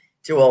probably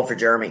too old for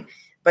Jeremy.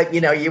 But,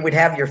 you would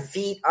have your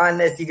feet on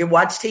this. You could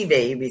watch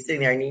TV. You'd be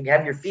sitting there and you'd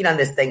have your feet on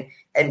this thing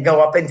and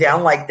go up and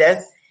down like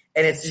this.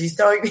 And she's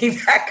showing me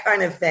that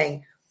kind of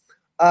thing.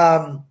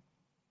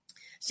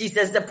 She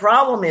says the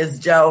problem is,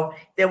 Joe,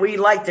 that we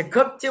like to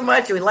cook too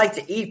much and we like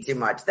to eat too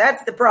much.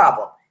 That's the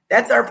problem.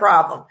 That's our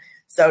problem.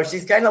 So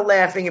she's kind of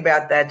laughing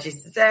about that. She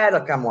says,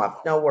 that'll come off.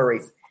 No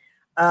worries.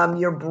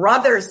 Your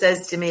brother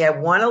says to me, I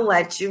want to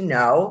let you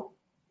know.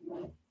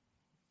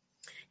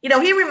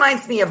 He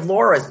reminds me of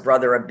Laura's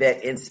brother a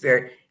bit in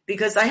spirit,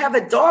 because I have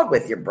a dog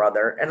with your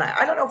brother. And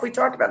I don't know if we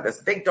talked about this.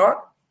 Big dog.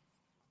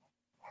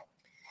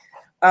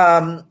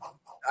 I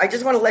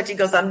just want to let you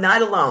go. I'm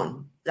not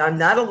alone. I'm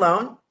not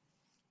alone.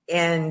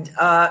 And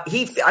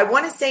I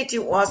want to say to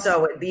you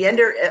also, at the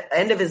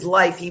end of his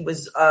life, he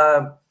was,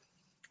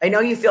 I know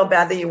you feel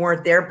bad that you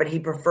weren't there, but he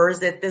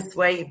prefers it this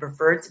way. He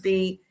preferred to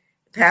be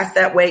passed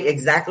that way,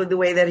 exactly the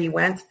way that he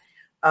went,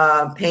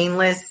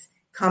 painless,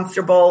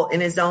 comfortable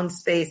in his own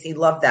space. He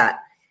loved that.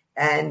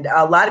 And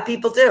a lot of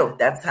people do.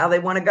 That's how they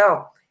want to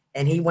go.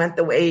 And he went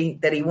the way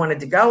that he wanted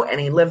to go, and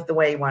he lived the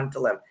way he wanted to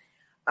live.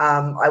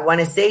 I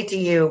want to say to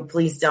you,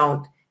 please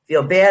don't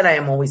feel bad. I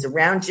am always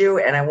around you,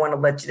 and I want to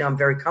let you know I'm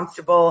very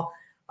comfortable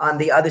on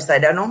the other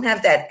side. I don't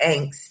have that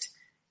angst.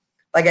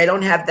 Like, I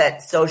don't have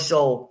that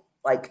social,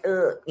 I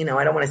don't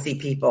want to see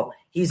people.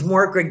 He's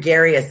more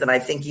gregarious, and I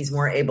think he's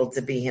more able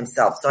to be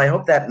himself. So I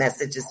hope that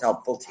message is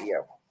helpful to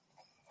you.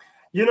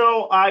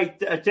 I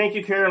thank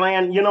you, Carol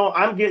Ann.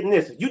 I'm getting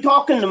this. You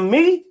talking to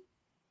me?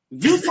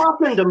 You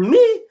talking to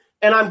me?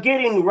 And I'm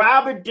getting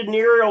Robert De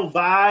Niro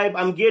vibe.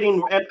 I'm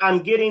getting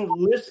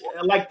this,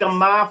 like the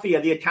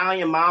mafia, the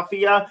Italian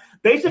mafia,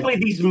 basically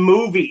these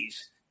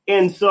movies.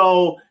 And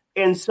so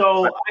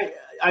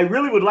I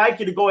really would like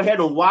you to go ahead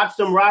and watch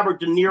some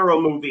Robert De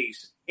Niro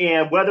movies,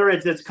 and whether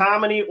it's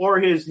comedy or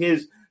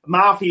his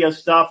mafia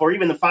stuff, or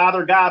even the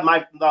Father God.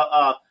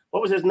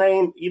 What was his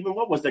name? Even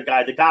what was the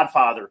guy? The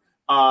Godfather.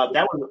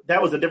 That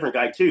was a different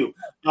guy too.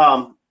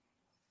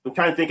 I'm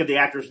trying to think of the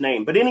actor's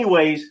name. But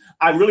anyways,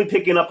 I'm really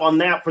picking up on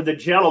that for the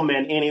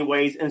gentleman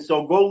anyways. And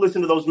so go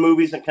listen to those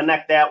movies and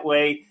connect that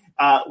way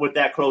with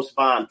that close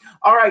bond.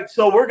 All right,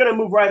 so we're going to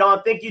move right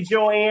on. Thank you,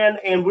 Joanne.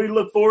 And we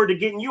look forward to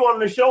getting you on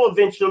the show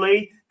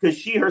eventually, because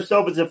she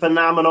herself is a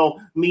phenomenal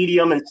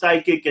medium and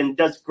psychic and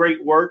does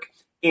great work.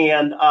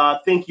 And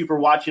thank you for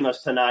watching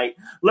us tonight.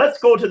 Let's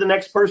go to the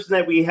next person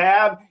that we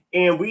have.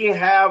 And we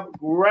have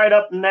right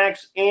up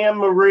next, Anne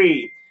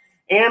Marie.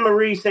 Anne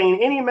Marie saying,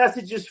 any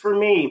messages for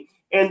me?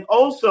 And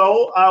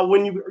also,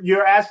 when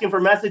you're asking for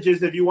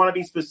messages, if you want to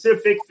be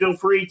specific, feel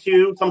free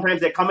to.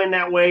 Sometimes they come in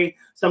that way.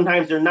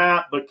 Sometimes they're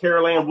not. But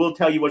Carol Ann will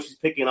tell you what she's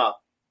picking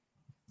up.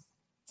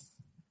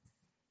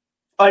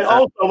 And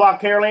also, while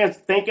Carol Ann's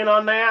thinking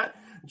on that,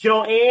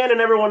 Joanne and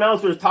everyone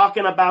else was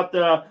talking about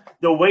the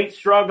weight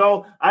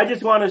struggle. I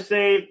just want to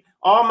say,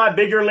 all my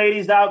bigger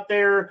ladies out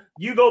there,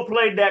 you go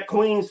play that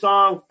Queen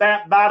song,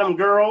 Fat Bottom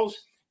Girls.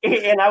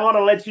 And I want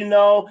to let you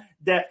know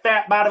that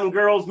fat bottom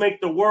girls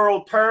make the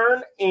world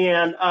turn.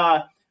 And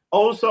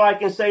also I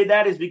can say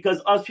that is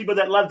because us people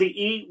that love to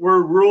eat,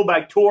 we're ruled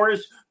by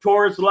Taurus.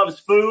 Taurus loves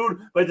food,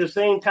 but at the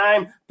same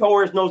time,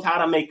 Taurus knows how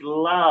to make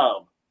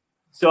love.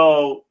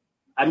 So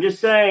I'm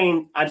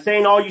saying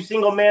all you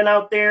single men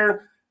out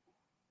there,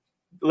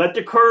 let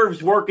the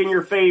curves work in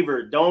your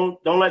favor. Don't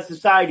let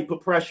society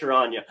put pressure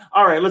on you.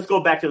 All right, let's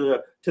go back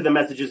to the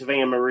messages of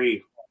Anne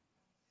Marie.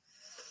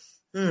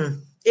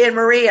 Anne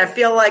Marie, I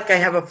feel like I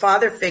have a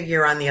father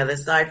figure on the other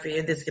side for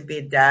you. This could be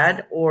a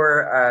dad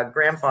or a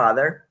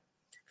grandfather.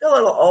 I feel a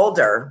little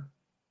older,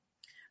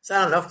 so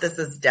I don't know if this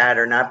is dad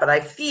or not, but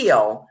I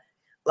feel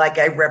like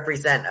I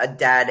represent a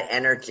dad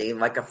energy,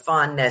 like a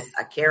fondness,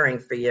 a caring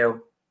for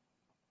you.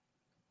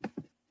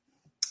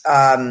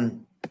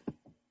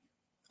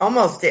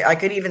 almost, I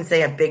could even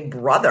say a big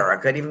brother. I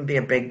could even be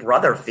a big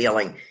brother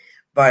feeling,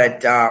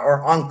 but,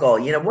 or uncle,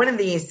 one of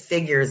these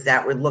figures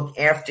that would look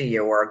after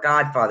you, or a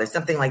godfather,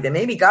 something like that.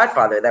 Maybe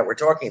godfather that we're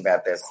talking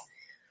about this.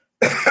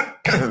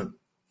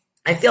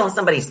 I feel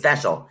somebody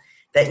special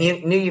that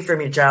knew you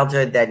from your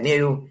childhood, that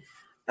knew,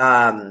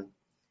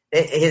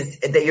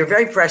 that you're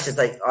very precious.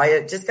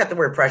 I just got the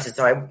word precious.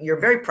 So you're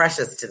very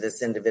precious to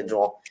this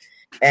individual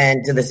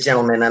and to this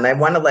gentleman. And I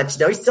want to let you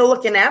know he's still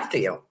looking after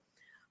you.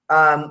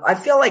 I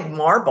feel like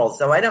marbles.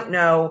 So I don't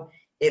know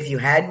if you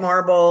had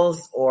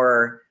marbles,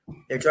 or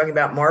they're talking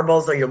about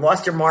marbles, or you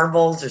lost your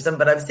marbles or something,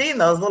 but I've seen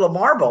those little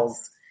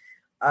marbles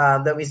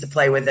that we used to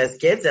play with as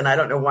kids. And I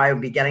don't know why I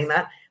would be getting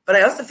that, but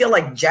I also feel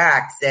like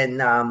jacks and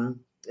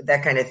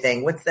that kind of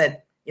thing. What's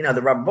that?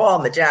 The rubber ball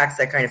and the jacks,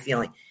 that kind of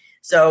feeling.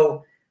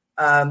 So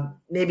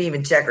maybe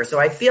even checker. So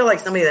I feel like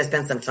somebody that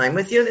spent some time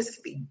with you. This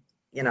could be,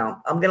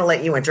 I'm going to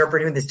let you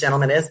interpret who this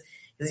gentleman is,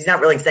 because he's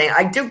not really saying.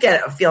 I do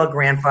feel a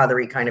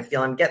grandfathery kind of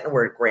feel. I'm getting the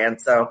word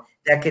grand, so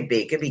that could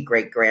be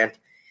great grand.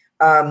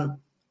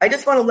 I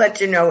just want to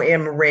let you know,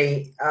 Anne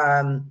Marie,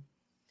 and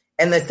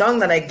the song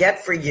that I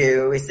get for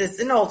you is this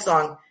an old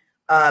song,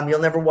 You'll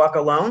Never Walk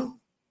Alone.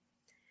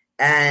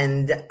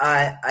 And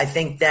I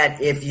think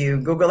that if you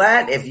Google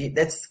that,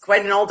 that's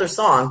quite an older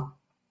song.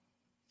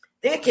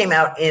 I think it came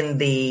out in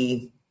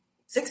the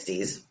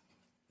 60s,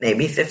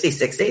 maybe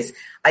 50s, 60s.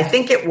 I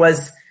think it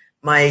was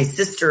my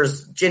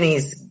sister's,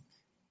 Ginny's,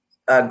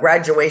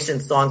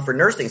 graduation song for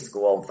nursing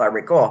school, if I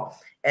recall.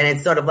 And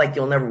it's sort of like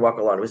You'll Never Walk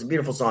Alone. It was a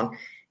beautiful song.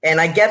 And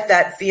I get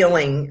that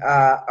feeling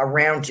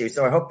around you.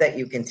 So I hope that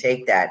you can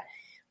take that.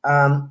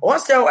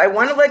 Also, I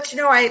want to let you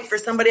know, for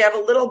somebody, I have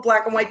a little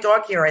black and white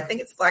dog here. I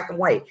think it's black and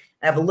white.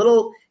 I have a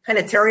little kind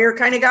of terrier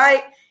kind of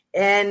guy.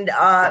 And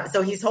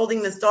so he's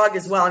holding this dog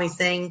as well. And he's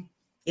saying,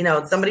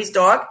 it's somebody's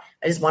dog.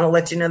 I just want to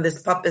let you know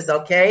this pup is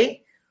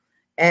okay.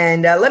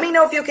 And let me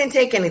know if you can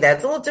take any of that.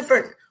 It's a little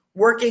different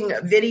working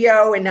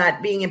video and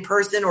not being in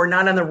person, or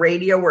not on the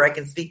radio where I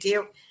can speak to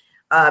you.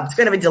 It's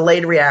kind of a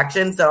delayed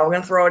reaction. So I'm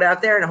going to throw it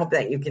out there and I hope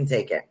that you can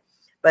take it.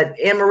 But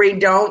Anne Marie,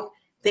 don't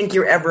think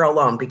you're ever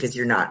alone, because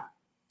you're not.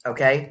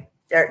 Okay.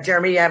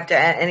 Jeremy, you have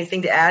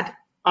anything to add?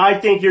 I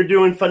think you're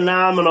doing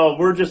phenomenal.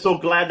 We're just so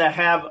glad to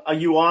have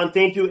you on.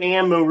 Thank you,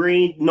 Anne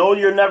Marie. No,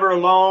 you're never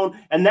alone.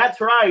 And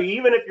that's right.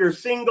 Even if you're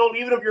single,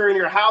 even if you're in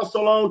your house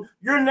alone,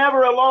 you're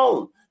never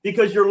alone,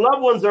 because your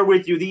loved ones are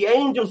with you. The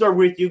angels are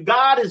with you.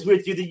 God is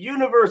with you. The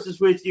universe is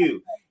with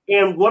you.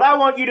 And what I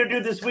want you to do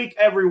this week,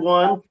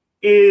 everyone,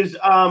 is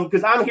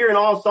because I'm hearing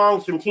all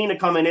songs from Tina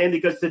coming in,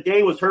 because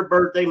today was her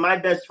birthday, my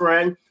best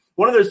friend.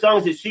 One of the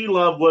songs that she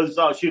loved was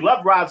she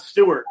loved Rod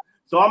Stewart.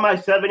 So all my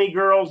 70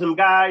 girls and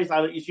guys,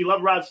 she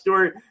loved Rod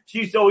Stewart.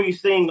 She used to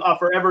always sing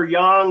Forever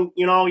Young,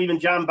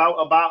 even John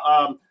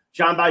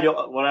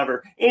Biden,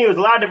 whatever. Anyways,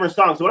 a lot of different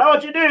songs. So what I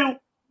want you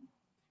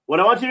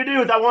to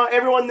do is I want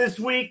everyone this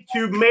week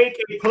to make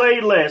a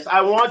playlist.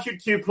 I want you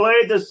to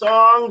play the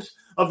songs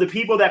of the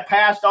people that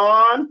passed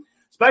on,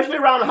 especially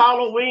around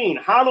Halloween.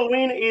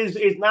 Halloween is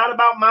not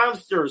about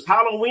monsters.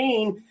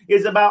 Halloween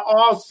is about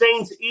All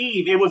Saints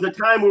Eve. It was a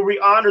time where we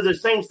honor the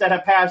saints that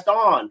have passed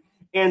on.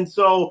 And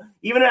so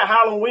even at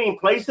Halloween,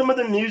 play some of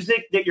the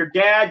music that your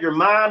dad, your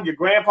mom, your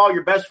grandpa,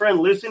 your best friend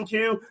listen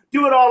to.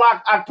 Do it all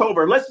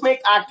October. Let's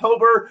make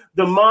October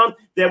the month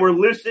that we're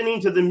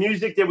listening to the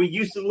music that we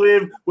used to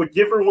live with,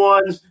 different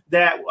ones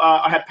that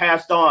have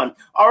passed on.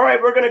 All right,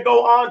 we're going to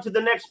go on to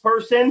the next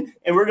person,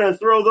 and we're going to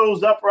throw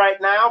those up right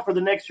now for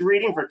the next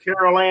reading for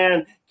Carol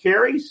Ann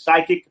Carey,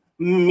 psychic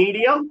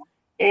medium.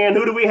 And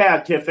who do we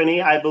have,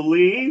 Tiffany? I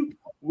believe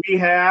we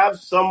have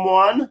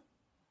someone.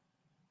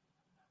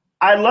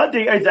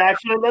 It's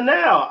actually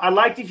Linnell. I'd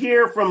like to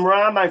hear from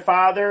Ron, my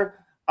father.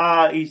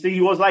 He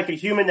was like a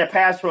human that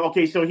passed from,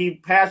 so he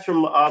passed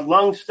from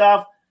lung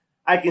stuff.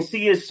 I can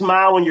see his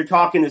smile when you're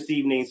talking this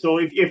evening. So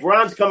if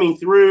Ron's coming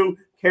through,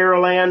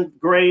 Carol Ann,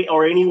 great,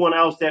 or anyone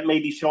else that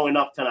may be showing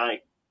up tonight.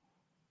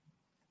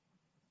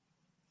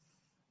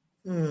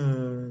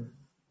 He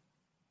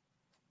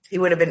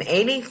would have been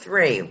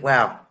 83.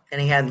 Wow.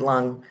 And he had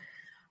lung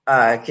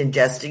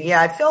congestion.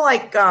 Yeah, I feel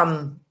like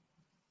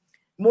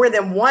more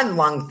than one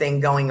lung thing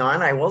going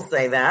on. I will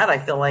say that. I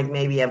feel like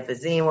maybe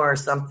emphysema or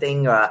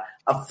something, a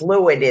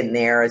fluid in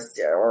there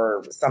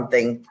or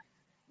something,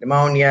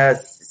 pneumonia,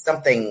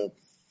 something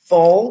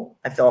full.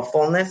 I feel a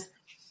fullness.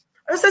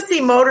 I also see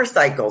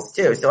motorcycles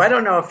too. So I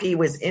don't know if he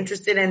was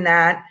interested in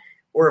that,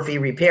 or if he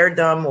repaired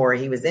them, or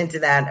he was into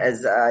that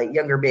as a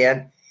younger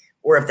man,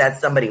 or if that's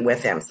somebody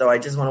with him. So I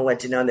just want to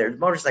let you know there's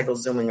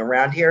motorcycles zooming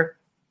around here.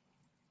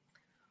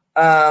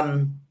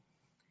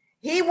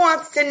 He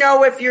wants to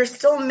know if you're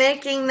still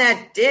making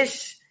that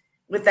dish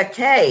with a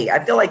K.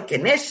 I feel like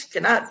Ganesh,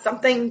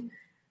 something.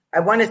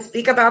 I want to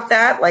speak about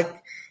that. Like,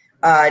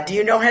 do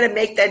you know how to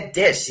make that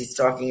dish he's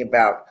talking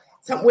about?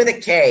 Something with a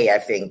K, I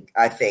think.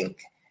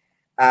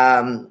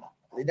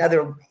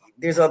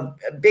 There's a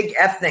big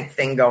ethnic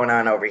thing going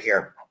on over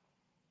here.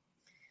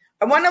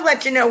 I want to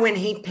let you know when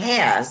he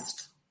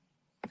passed,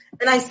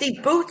 and I see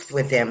boots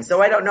with him. So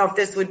I don't know if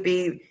this would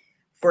be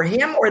for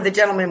him or the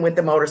gentleman with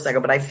the motorcycle,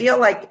 but I feel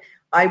like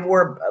I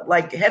wore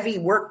like heavy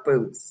work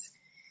boots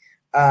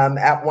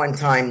at one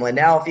time.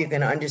 Linnell, if you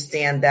can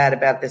understand that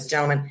about this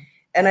gentleman.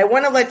 And I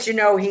want to let you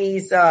know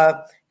he's,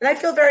 and I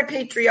feel very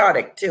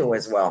patriotic too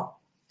as well.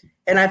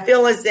 And I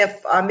feel as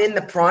if I'm in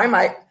the prime.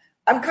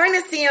 I'm kind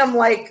of seeing him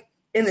like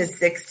in the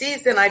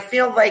 60s, and I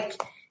feel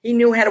like he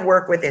knew how to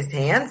work with his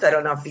hands. I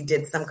don't know if he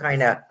did some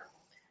kind of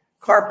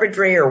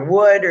carpentry or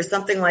wood or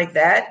something like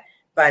that.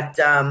 But,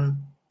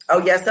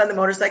 oh, yes, on the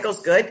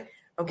motorcycle's good.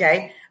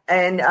 Okay.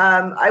 And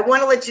I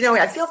want to let you know,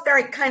 I feel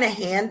very kind of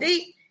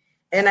handy,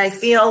 and I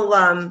feel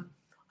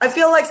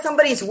like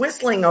somebody's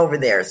whistling over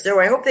there. So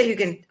I hope that you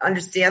can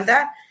understand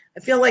that. I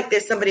feel like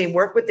there's somebody who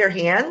worked with their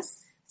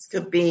hands. This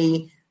could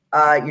be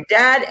your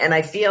dad, and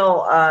I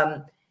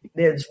feel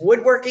there's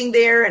woodworking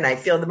there, and I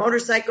feel the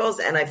motorcycles,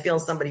 and I feel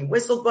somebody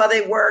whistled while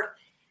they worked.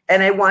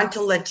 And I want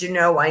to let you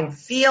know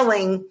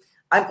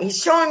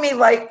he's showing me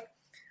like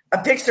a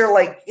picture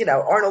like,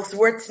 Arnold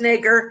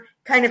Schwarzenegger,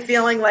 kind of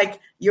feeling like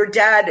your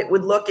dad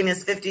would look in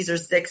his 50s or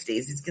 60s.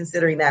 He's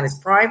considering that his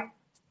prime.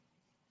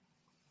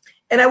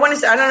 And I want to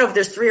say, I don't know if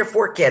there's 3 or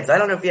 4 kids. I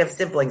don't know if you have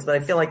siblings, but I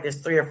feel like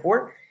there's 3 or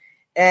 4.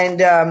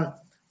 And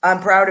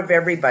I'm proud of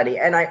everybody.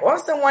 And I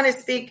also want to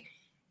speak,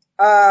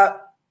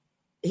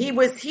 he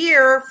was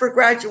here for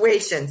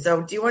graduation.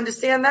 So do you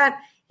understand that?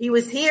 He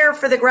was here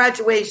for the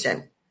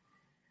graduation.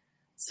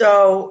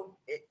 So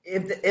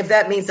if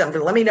that means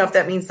something, let me know if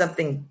that means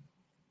something.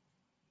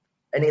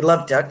 And he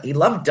loved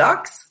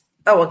ducks.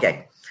 Oh,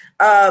 okay.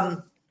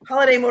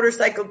 Holiday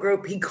Motorcycle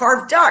Group. He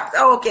carved ducks.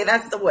 Oh, okay.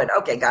 That's the wood.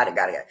 Okay. Got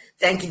it.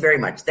 Thank you very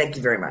much.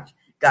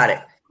 Got it.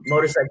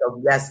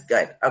 Motorcycle. Yes.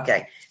 Good.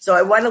 Okay. So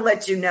I want to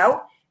let you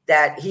know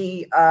that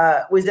he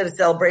was at a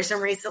celebration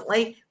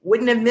recently.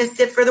 Wouldn't have missed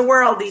it for the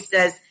world, he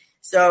says.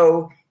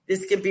 So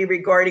this could be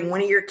regarding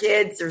one of your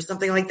kids or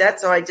something like that.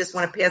 So I just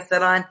want to pass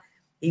that on.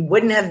 He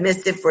wouldn't have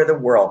missed it for the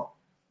world.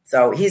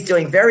 So he's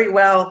doing very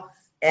well.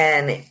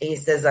 And he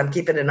says, I'm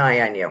keeping an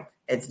eye on you.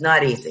 It's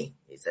not easy.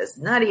 He says,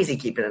 not easy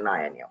keeping an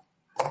eye on you.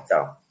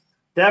 So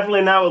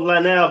definitely not with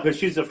Linnell, because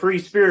she's a free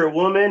spirit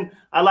woman.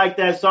 I like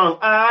that song.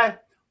 I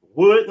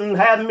wouldn't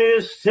have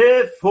missed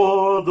it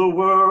for the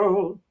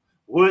world.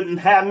 Wouldn't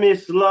have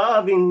missed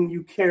loving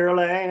you, Carol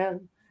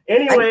Ann.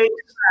 Anyway.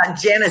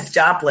 Janis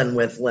Joplin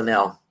with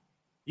Linnell.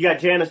 You got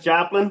Janis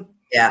Joplin?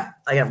 Yeah,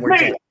 I got more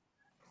Janis.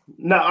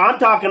 No, I'm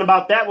talking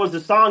about that was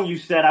the song you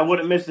said I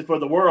wouldn't miss it for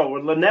the world.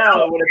 With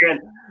Linnell, it would have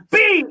been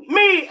Be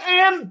Me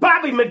and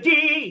Bobby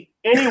McGee.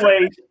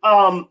 Anyways,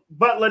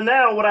 but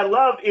Linnell, what I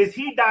love is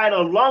he died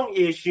of lung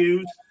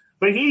issues,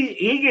 but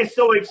he gets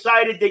so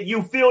excited that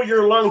you fill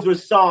your lungs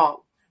with song,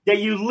 that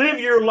you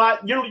live your life.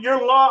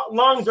 Your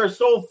lungs are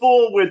so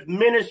full with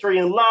ministry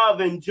and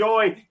love and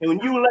joy. And when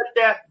you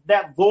let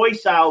that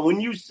voice out, when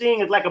you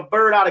sing, it's like a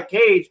bird out of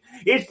cage.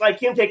 It's like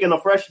him taking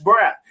a fresh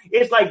breath.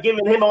 It's like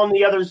giving him on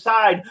the other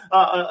side,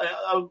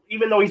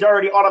 even though he's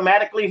already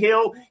automatically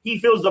healed, he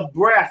feels the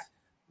breath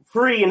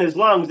free in his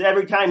lungs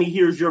every time he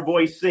hears your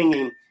voice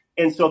singing.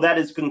 And so that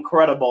is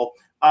incredible.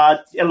 And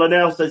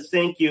Linnell says,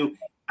 thank you.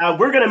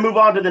 We're going to move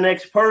on to the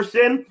next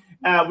person.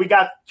 We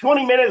got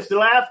 20 minutes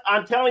left.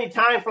 I'm telling you,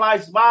 time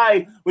flies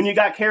by when you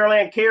got Carol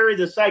Ann Carey,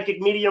 the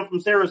psychic medium from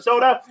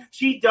Sarasota.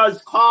 She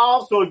does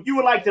calls. So if you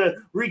would like to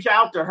reach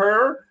out to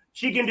her,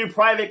 she can do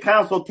private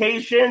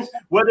consultations,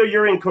 whether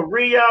you're in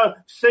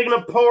Korea,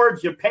 Singapore,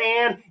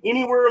 Japan,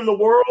 anywhere in the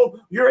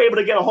world. You're able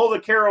to get a hold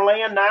of Carol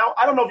Ann now.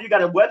 I don't know if you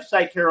got a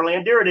website, Carol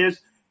Ann. There it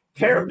is.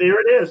 There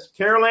it is.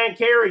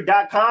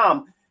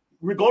 CarolAnnCarey.com.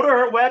 Go to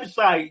her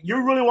website.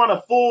 You really want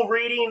a full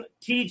reading,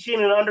 teaching,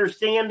 and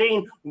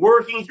understanding,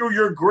 working through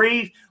your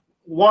grief,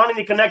 wanting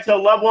to connect to a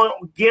loved one,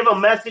 give a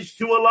message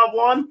to a loved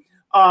one.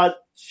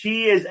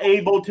 She is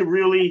able to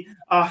really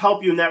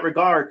help you in that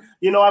regard.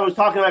 I was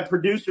talking to my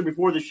producer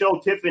before the show,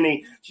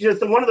 Tiffany. She says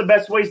one of the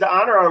best ways to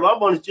honor our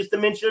loved ones is just to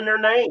mention their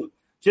name,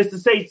 just to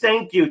say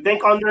thank you.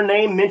 Think on their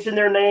name, mention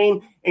their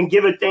name, and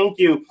give a thank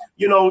you.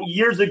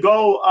 Years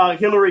ago,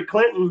 Hillary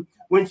Clinton,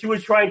 when she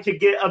was trying to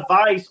get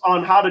advice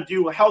on how to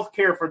do health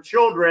care for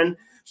children,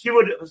 she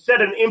would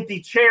set an empty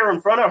chair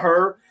in front of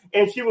her,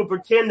 and she would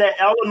pretend that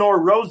Eleanor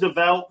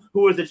Roosevelt,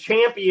 who was a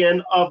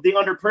champion of the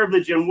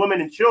underprivileged and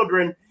women and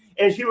children,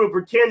 and she would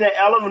pretend that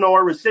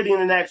Eleanor was sitting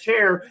in that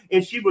chair,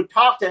 and she would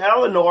talk to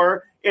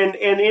Eleanor, and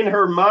in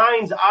her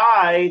mind's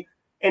eye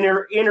and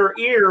her inner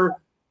ear,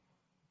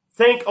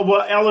 think of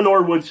what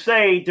Eleanor would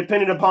say,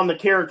 depending upon the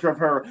character of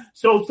her.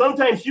 So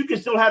sometimes you can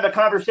still have a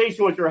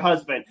conversation with your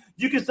husband.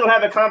 You can still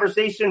have a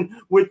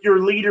conversation with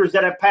your leaders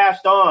that have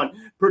passed on.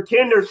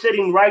 Pretend they're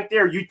sitting right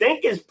there. You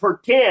think it's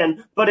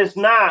pretend, but it's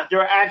not.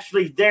 They're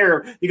actually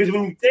there. Because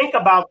when you think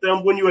about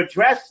them, when you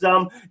address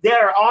them, they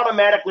are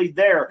automatically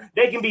there.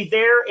 They can be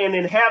there and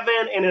in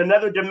heaven and in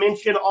another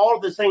dimension all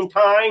at the same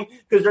time,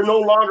 because they're no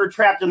longer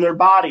trapped in their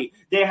body.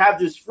 They have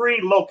this free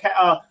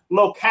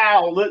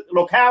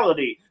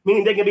locality,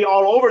 meaning they can be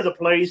all over the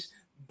place,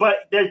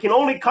 but they can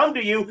only come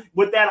to you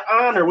with that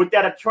honor, with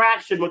that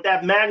attraction, with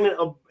that magnet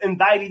of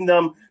inviting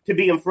them to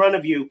be in front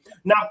of you.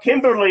 Now,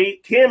 Kim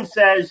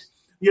says,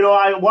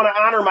 I want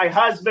to honor my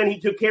husband. He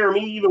took care of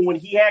me even when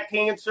he had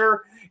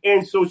cancer.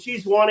 And so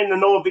she's wanting to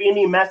know of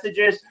any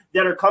messages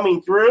that are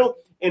coming through.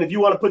 And if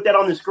you want to put that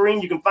on the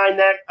screen, you can find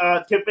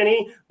that,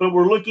 Tiffany. But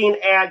we're looking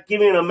at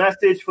giving a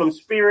message from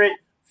Spirit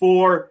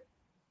for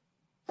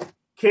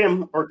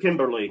Kim or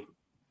Kimberly.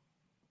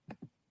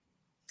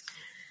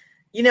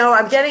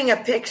 I'm getting a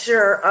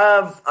picture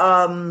of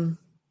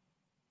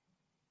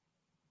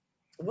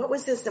what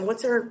was this? And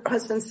what's her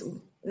husband's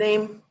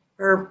name?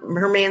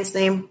 Her man's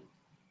name?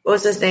 What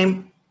was his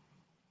name?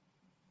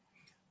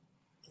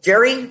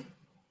 Jerry,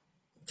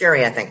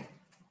 I think.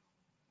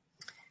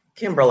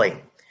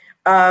 Kimberly.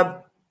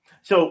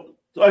 So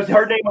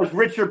her name was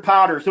Richard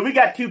Powder. So we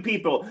got two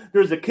people.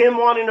 There's a Kim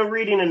wanting a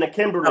reading and a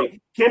Kimberly. Oh.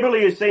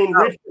 Kimberly is saying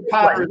Richard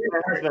Powder is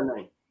her husband's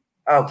name.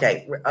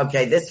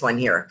 Okay, this one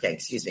here. Okay,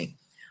 excuse me.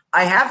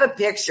 I have a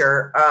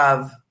picture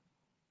of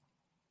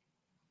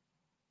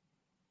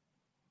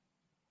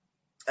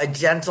a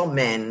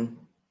gentleman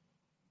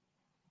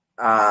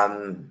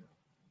and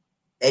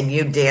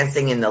you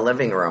dancing in the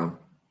living room.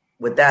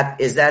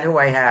 Is that who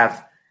I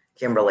have,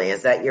 Kimberly?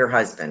 Is that your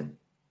husband?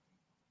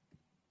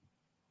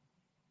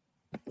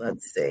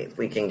 Let's see if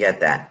we can get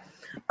that.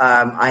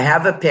 I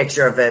have a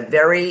picture of a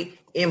very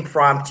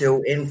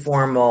impromptu,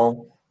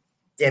 informal,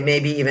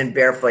 maybe even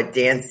barefoot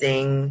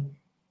dancing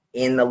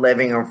in the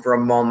living room for a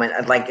moment.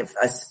 I'd like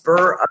a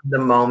spur of the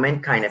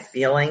moment kind of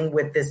feeling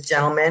with this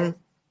gentleman.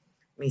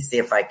 Let me see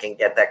if I can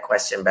get that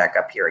question back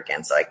up here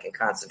again so I can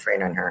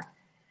concentrate on her.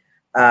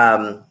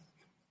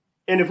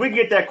 And if we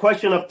get that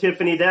question up,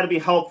 Tiffany, that'll be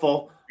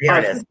helpful. Here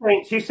it is.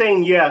 She's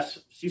saying yes.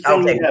 She's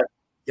saying yes.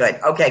 Good.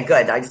 Okay,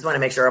 good. I just want to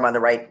make sure I'm on the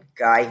right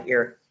guy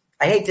here.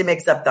 I hate to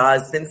mix up the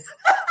husbands.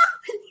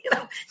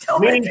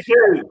 Me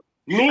too.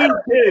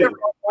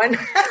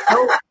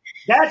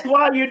 That's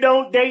why you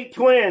don't date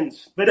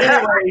twins. But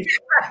anyway.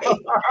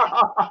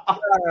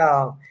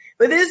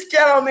 But this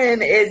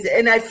gentleman is,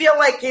 and I feel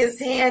like his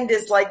hand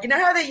is like,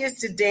 how they used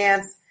to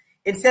dance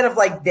instead of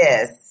like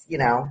this,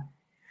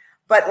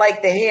 but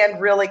like the hand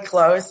really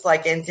close,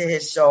 like into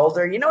his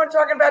shoulder. You know what I'm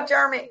talking about,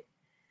 Jeremy?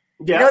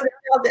 Yeah.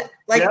 This.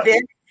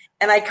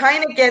 And I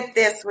kind of get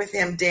this with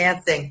him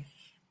dancing.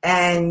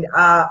 And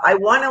I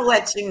want to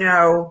let you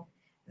know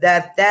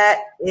that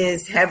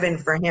is heaven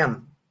for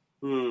him,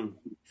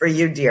 for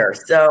you, dear.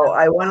 So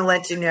I want to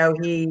let you know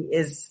he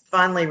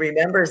fondly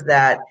remembers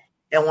that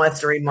and wants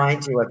to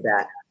remind you of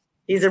that.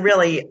 He's a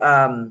really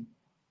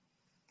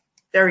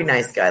very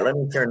nice guy. Let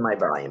me turn my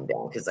volume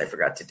down because I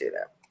forgot to do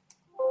that.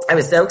 I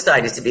was so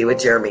excited to be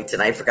with Jeremy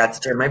tonight. I forgot to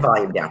turn my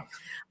volume down.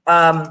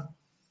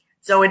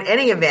 So in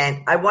any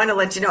event, I want to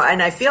let you know,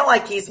 and I feel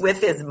like he's with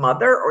his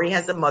mother or he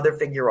has a mother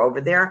figure over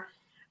there.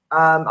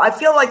 I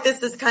feel like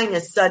this is kind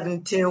of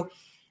sudden too.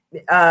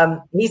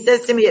 He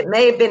says to me, it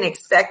may have been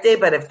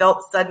expected, but it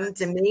felt sudden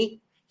to me.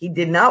 He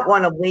did not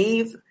want to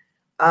leave,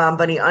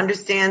 but he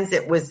understands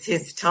it was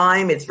his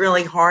time. It's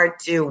really hard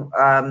to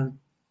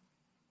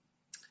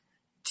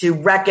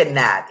reckon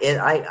that.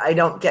 I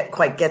don't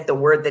quite get the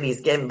word that he's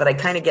given, but I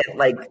kind of get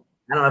like,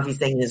 I don't know if he's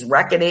saying his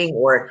reckoning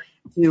or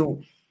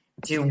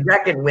to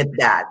reckon with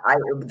that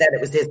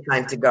it was his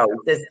time to go.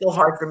 It's still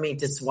hard for me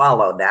to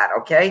swallow that.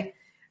 Okay.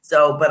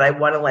 So, but I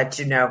want to let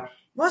you know,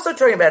 I'm also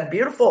talking about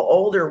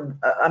beautiful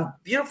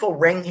beautiful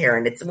ring here.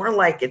 And it's not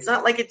like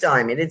a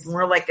diamond. It's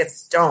more like a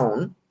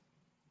stone,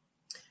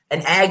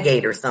 an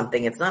agate or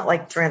something. It's not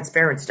like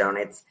transparent stone.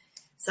 It's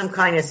some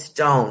kind of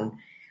stone.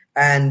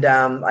 And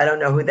I don't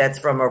know who that's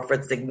from or if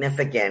it's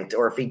significant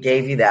or if he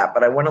gave you that,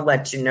 but I want to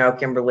let you know,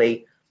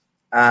 Kimberly,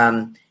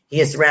 he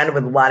is surrounded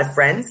with a lot of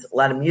friends, a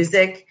lot of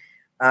music.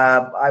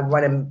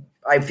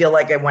 I feel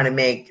like I want to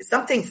make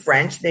something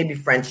French, maybe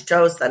French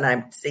toast, and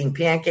I'm seeing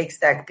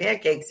stacked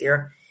pancakes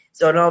here.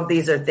 So I don't know if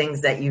these are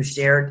things that you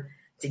shared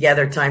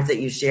together, times that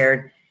you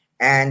shared.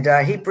 And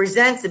he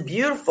presents a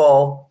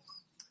beautiful,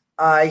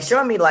 he's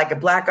showing me like a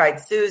black-eyed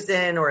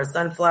Susan or a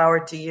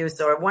sunflower to you.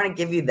 So I want to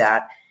give you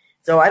that.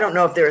 So I don't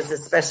know if there's a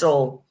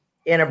special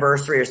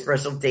anniversary or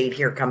special date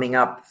here coming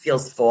up.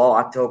 Feels fall,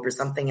 October,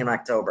 something in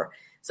October.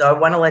 So I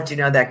want to let you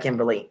know that,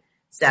 Kimberly.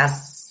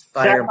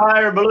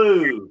 Sapphire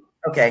Blue.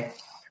 Okay.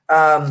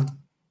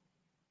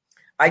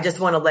 I just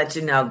want to let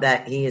you know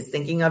that he is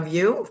thinking of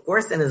you, of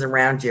course, and is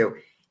around you.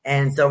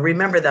 And so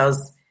remember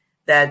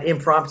that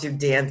impromptu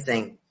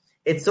dancing.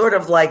 It's sort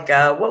of like,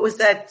 what was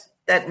that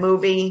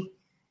movie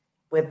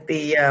with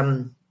the,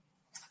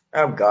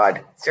 oh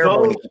God,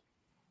 terrible.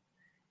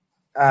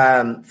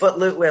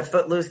 Footloose, where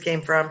Footloose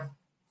came from.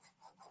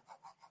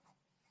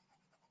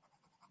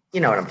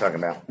 You know what I'm talking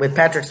about. With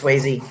Patrick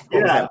Swayze.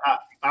 Yeah,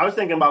 I was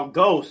thinking about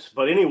Ghosts,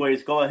 but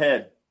anyways, go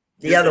ahead.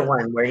 The other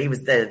one where he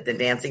was the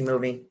dancing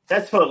movie.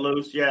 That's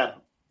Footloose, yeah.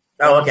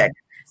 Oh, okay.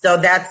 So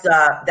that's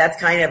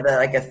kind of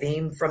like a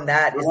theme from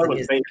that. Is the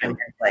music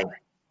play.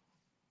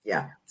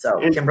 Yeah. So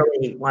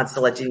Kimberly wants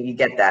to let you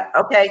get that.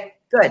 Okay,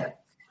 good.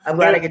 I'm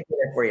glad I could do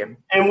that for you.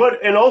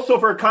 And also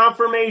for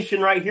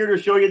confirmation right here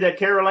to show you that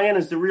Carol Ann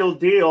is the real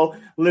deal,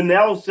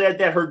 Linnell said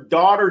that her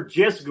daughter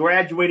just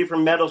graduated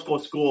from medical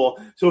school.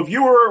 So if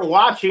you were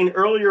watching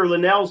earlier,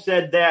 Linnell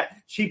said that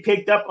she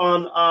picked up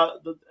on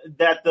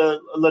that the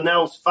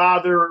Linnell's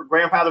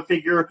grandfather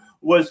figure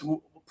was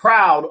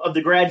proud of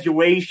the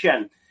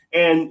graduation.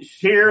 And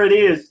here it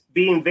is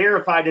being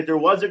verified that there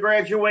was a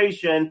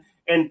graduation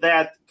and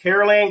that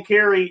Carol Ann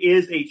Carey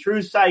is a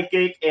true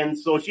psychic. And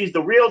so she's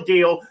the real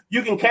deal.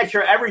 You can catch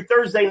her every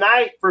Thursday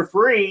night for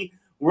free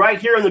right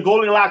here on the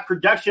Goldilocks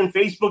Production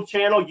Facebook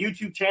channel,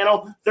 YouTube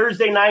channel,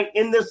 Thursday night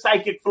in the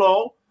Psychic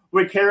Flow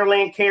with Carol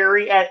Ann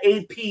Carey at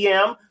 8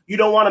 p.m. You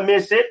don't want to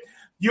miss it.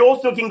 You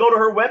also can go to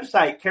her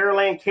website,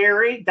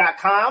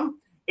 carolancarey.com.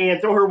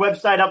 And throw her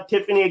website up,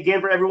 Tiffany, again,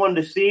 for everyone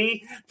to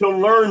see, to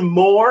learn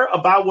more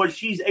about what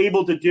she's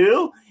able to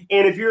do.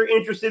 And if you're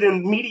interested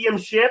in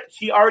mediumship,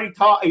 she already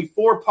taught a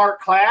 4-part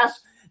class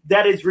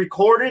that is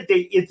recorded.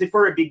 It's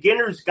for a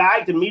beginner's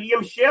guide to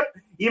mediumship.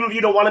 Even if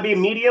you don't want to be a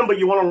medium, but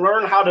you want to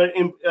learn how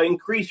to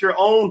increase your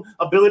own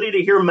ability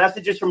to hear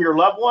messages from your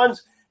loved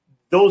ones,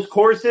 those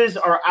courses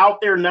are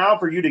out there now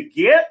for you to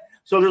get.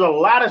 So there's a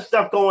lot of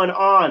stuff going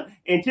on.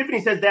 And Tiffany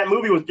says that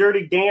movie was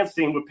Dirty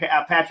Dancing with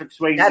Patrick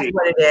Swayze. That's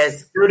what it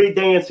is. Dirty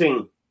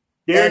Dancing.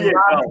 There and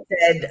Robin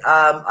said,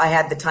 I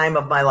had the time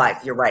of my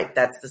life. You're right.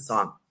 That's the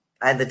song.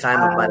 I had the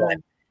time of my life.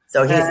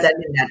 So he's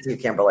sending that to you,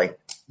 Kimberly.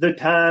 The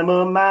time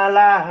of my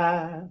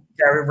life.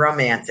 Very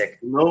romantic.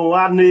 No,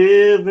 I've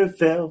never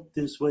felt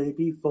this way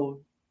before.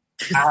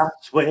 I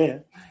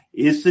swear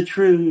it's the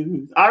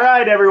truth. All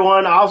right,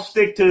 everyone. I'll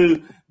stick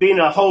to being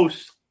a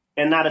host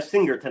and not a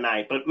singer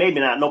tonight, but maybe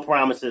not. No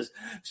promises.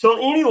 So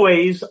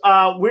anyways,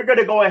 we're going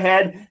to go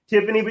ahead.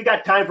 Tiffany, we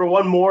got time for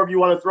one more if you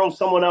want to throw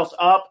someone else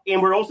up.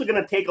 And we're also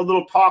going to take a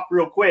little talk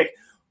real quick.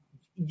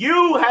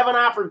 You have an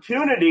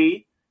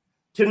opportunity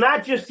to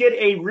not just get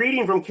a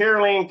reading from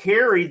Carol Ann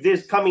Carey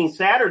this coming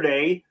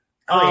Saturday,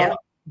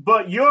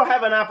 but you'll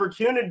have an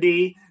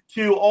opportunity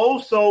to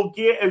also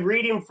get a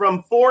reading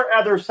from 4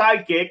 other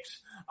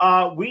psychics.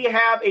 We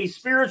have a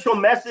spiritual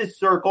message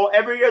circle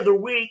every other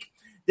week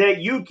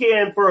that you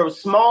can, for a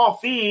small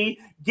fee,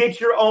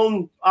 get your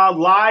own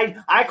live.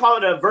 I call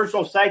it a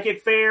virtual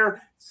psychic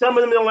fair. Some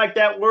of them don't like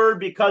that word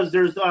because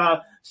there's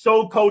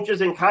soul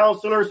coaches and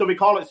counselors, so we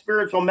call it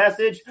spiritual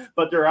message.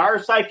 But there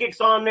are psychics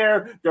on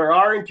there. There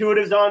are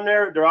intuitives on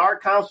there. There are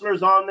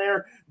counselors on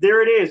there.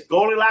 There it is,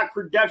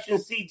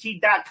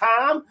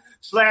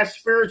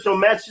 GoldilocksProductionCT.com/spiritual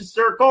message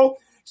circle.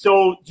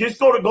 So just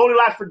go to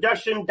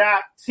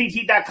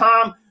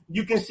GoldilocksProduction.ct.com.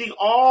 You can see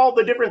all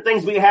the different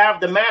things we have,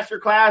 the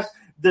masterclass,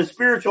 the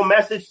spiritual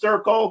message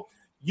circle.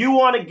 You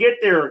want to get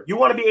there. You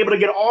want to be able to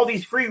get all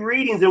these free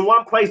readings in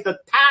one place, the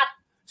top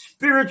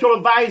spiritual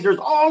advisors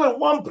all in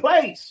one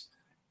place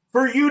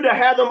for you to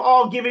have them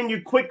all giving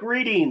you quick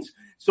readings.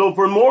 So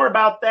for more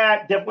about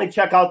that, definitely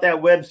check out that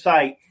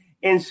website.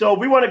 And so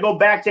we want to go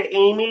back to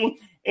Amy.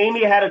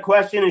 Amy had a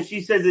question, and she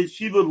says that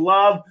she would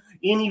love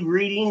any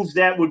readings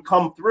that would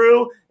come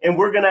through. And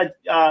we're going to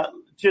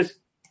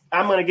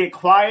I'm going to get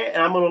quiet,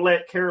 and I'm going to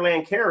let Carol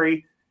Ann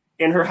Carey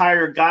and her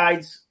higher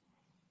guides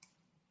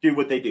do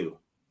what they do.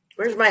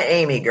 Where's my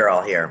Amy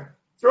girl here?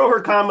 Throw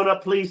her comment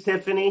up, please,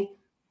 Tiffany.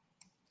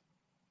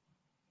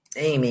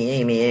 Amy. Here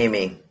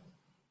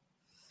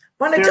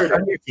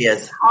she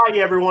is. Hi,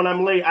 everyone.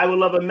 I'm late. I would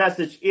love a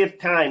message if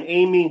time.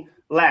 Amy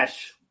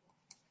Lash.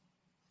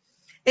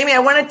 Amy, I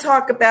want to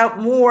talk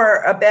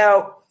more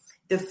about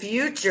the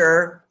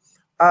future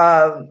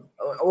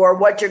or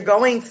what you're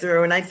going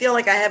through. And I feel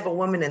like I have a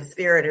woman in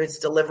spirit who's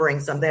delivering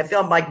something. I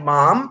feel like a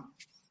mom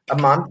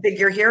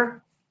figure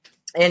here.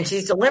 And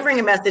she's delivering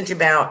a message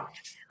about,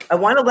 I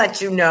want to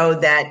let you know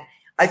that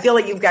I feel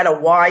like you've got a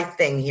why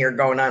thing here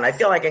going on. I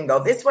feel like I can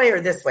go this way or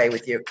this way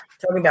with you,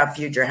 talking about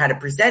future, how to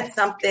present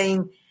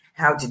something,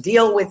 how to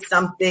deal with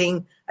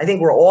something. I think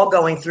we're all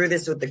going through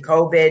this with the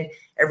COVID.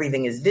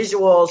 Everything is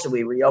visual. Should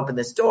we reopen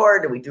the store?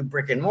 Do we do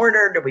brick and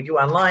mortar? Do we do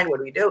online? What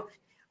do we do?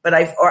 But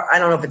I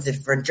don't know if it's a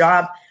different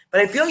job,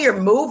 but I feel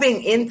you're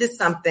moving into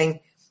something.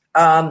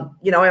 I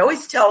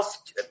always tell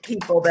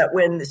people that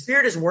when the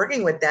spirit is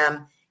working with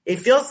them, it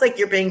feels like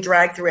you're being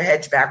dragged through a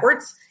hedge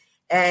backwards.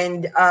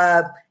 And,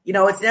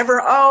 it's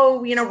never,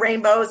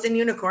 rainbows and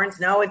unicorns.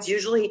 No, it's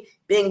usually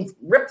being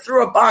ripped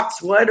through a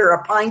boxwood or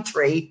a pine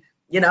tree,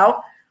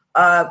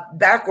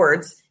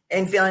 backwards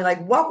and feeling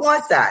like, what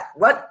was that?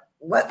 What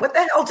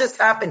the hell just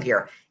happened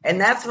here?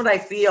 And that's what I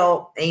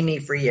feel, Amy,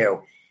 for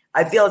you.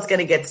 I feel it's going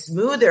to get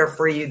smoother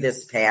for you,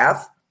 this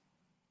path.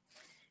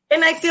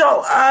 And I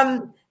feel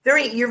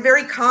you're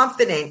very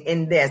confident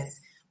in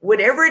this.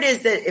 Whatever it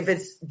is that if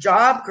it's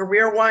job,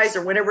 career-wise,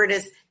 or whatever it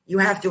is, you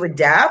have to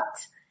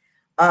adapt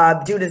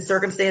due to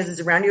circumstances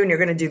around you, and you're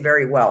going to do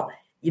very well.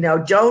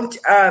 Don't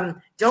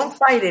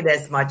fight it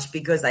as much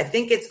because I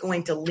think it's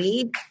going to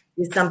lead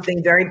to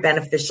something very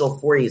beneficial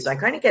for you. So I'm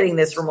kind of getting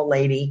this from a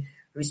lady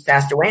who's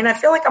passed away, and I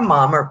feel like a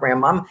mom or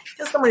grandmom. I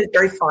feel someone who's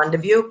very fond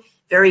of you,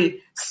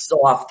 very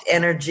soft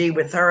energy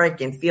with her.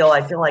 I feel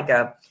like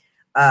a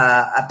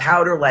a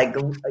powder like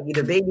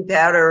either baby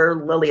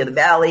powder, lily of the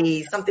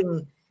valley,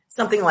 something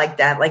like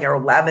that, like a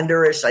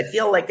lavenderish. I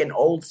feel like an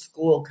old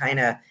school kind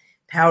of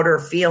powder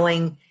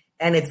feeling,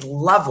 and it's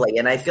lovely.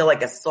 And I feel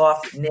like a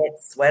soft knit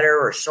sweater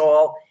or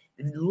shawl.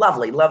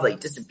 Lovely, lovely.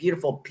 Just a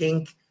beautiful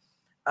pink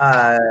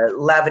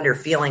lavender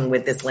feeling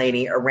with this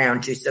lady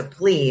around you. So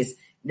please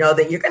know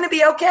that you're going to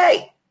be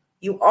okay.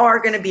 You are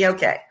going to be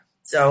okay.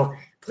 So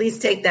please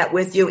take that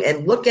with you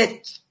and look at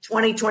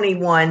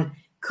 2021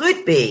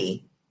 could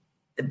be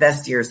the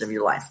best years of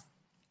your life.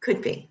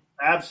 Could be.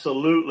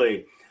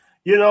 Absolutely.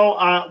 You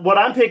know, what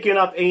I'm picking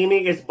up,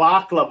 Amy, is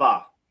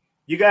baklava.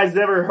 You guys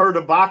ever heard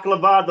of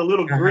baklava, the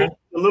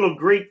little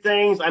Greek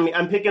things? I mean,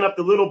 I'm picking up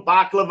the little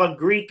baklava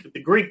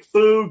the Greek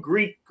food,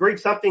 Greek,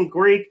 something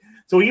Greek.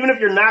 So even if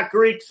you're not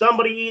Greek,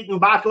 somebody eating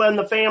baklava in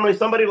the family,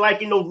 somebody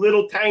liking those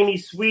little tiny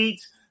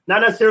sweets,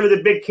 not necessarily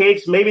the big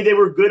cakes. Maybe they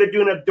were good at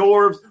doing the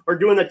d'oeuvres or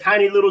doing the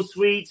tiny little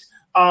sweets.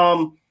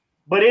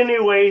 But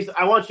anyways,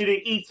 I want you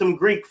to eat some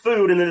Greek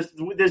food in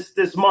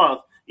this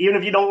month. Even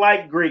if you don't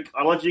like Greek,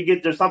 I want you to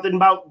there's something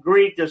about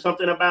Greek. There's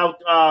something about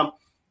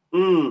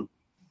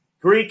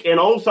Greek. And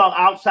also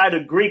outside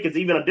of Greek, it's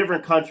even a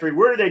different country.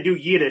 Where do they do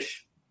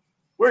Yiddish?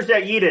 Where's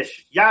that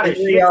Yiddish? Yiddish.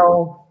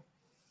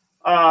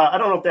 I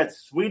don't know if that's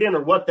Sweden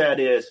or what that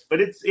is, but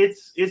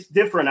it's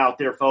different out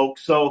there,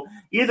 folks. So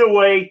either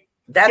way.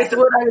 That's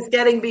what I was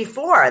getting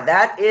before.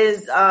 That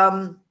is,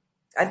 I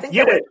think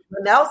it was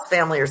Nell's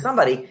family or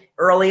somebody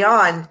early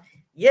on.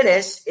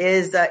 Yiddish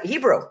is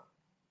Hebrew.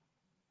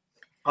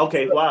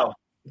 Okay, so, wow.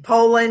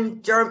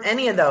 Poland, Germany,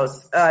 any of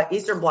those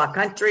Eastern Bloc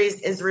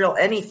countries, Israel,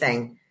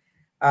 anything.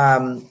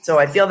 So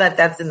I feel that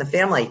that's in the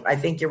family. I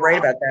think you're right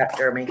about that,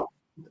 Jeremy.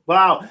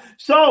 Wow.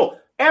 So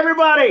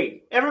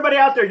everybody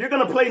out there, you're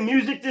going to play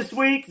music this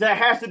week that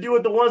has to do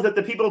with the ones that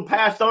the people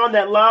passed on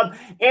that love,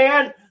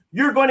 and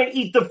you're going to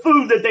eat the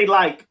food that they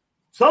like.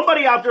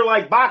 Somebody out there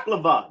like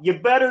baklava. You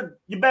better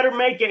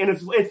make it. And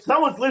if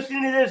someone's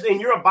listening to this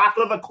and you're a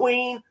baklava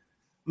queen,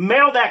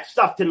 mail that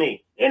stuff to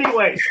me.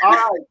 Anyways, all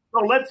right. So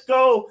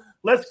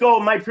let's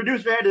go. My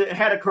producer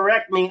had to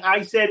correct me.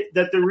 I said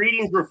that the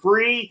readings were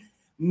free.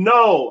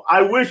 No,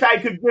 I wish I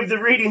could give the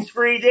readings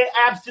free. They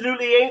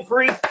absolutely ain't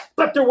free,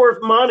 but they're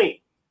worth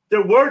money.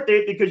 They're worth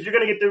it because you're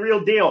going to get the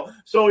real deal.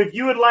 So if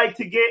you would like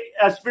to get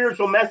a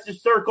spiritual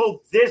message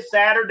circle this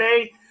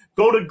Saturday,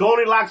 go to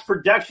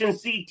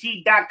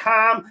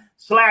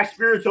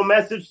GoldilocksProductionCT.com/spiritual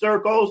message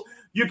circles.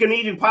 You can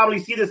even probably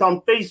see this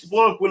on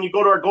Facebook when you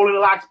go to our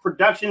Goldilocks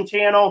production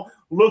channel.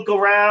 Look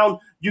around.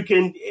 You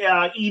can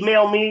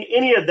email me,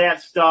 any of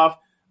that stuff.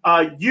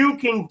 You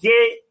can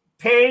get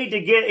paid to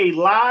get a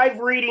live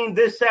reading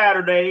this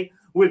Saturday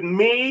with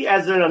me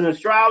as an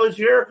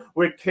astrologer,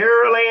 with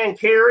Carol Ann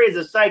Carey as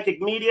a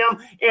psychic medium,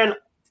 and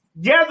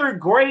the other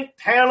great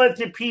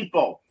talented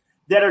people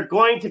that are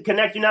going to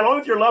connect you not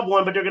only with your loved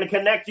one, but they're going to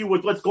connect you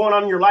with what's going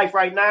on in your life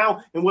right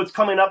now and what's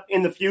coming up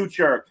in the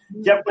future.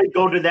 Definitely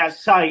go to that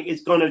site.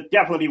 It's going to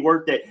definitely be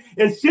worth it.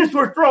 And since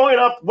we're throwing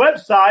up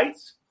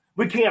websites,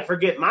 we can't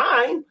forget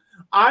mine.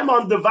 I'm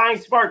on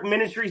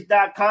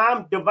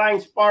DivineSparkMinistries.com,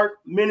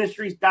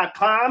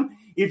 DivineSparkMinistries.com.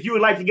 If you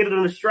would like to get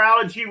an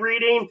astrology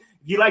reading,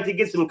 if you'd like to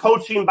get some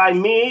coaching by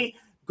me,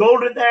 go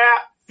to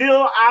that,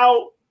 fill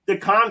out the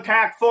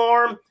contact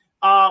form.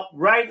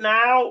 Right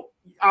now,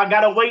 I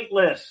got a wait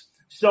list.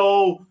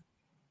 So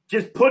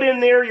just put in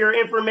there your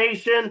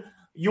information.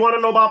 You want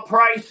to know about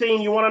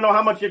pricing. You want to know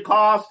how much it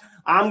costs.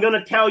 I'm going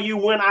to tell you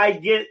when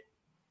I'm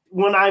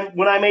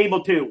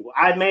able to.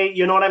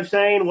 You know what I'm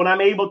saying? When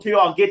I'm able to,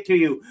 I'll get to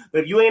you.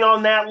 But if you ain't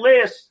on that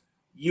list,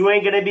 you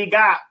ain't going to be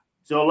got.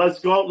 So let's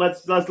go.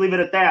 Let's leave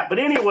it at that. But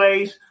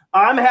anyways,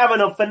 I'm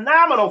having a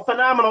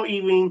phenomenal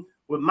evening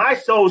with my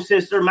soul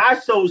sister, my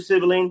soul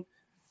sibling,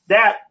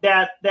 that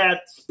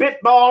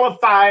spitball of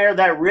fire,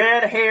 that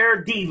red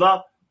hair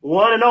diva,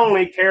 one and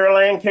only Carol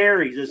Ann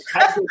Carey.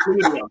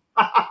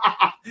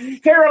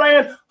 Carol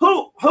Ann,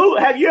 who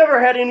have you ever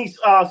had any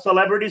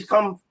celebrities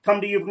come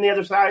to you from the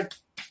other side?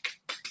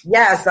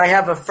 Yes, I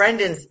have a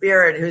friend in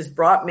spirit who's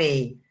brought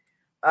me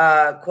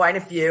quite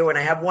a few, and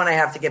I have one I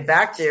have to get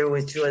back to,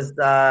 which was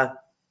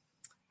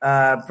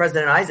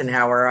President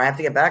Eisenhower. I have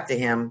to get back to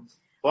him.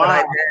 Wow. But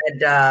I've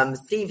had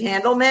Steve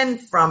Handelman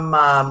from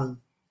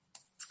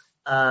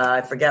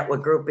I forget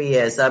what group he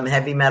is,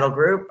 heavy metal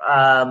group.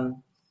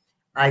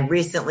 I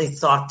recently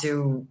talked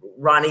to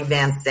Ronnie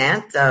Van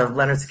Sant of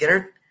Leonard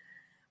Skinner.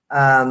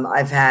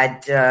 I've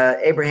had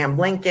Abraham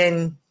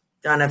Lincoln,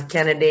 John F.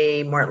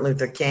 Kennedy, Martin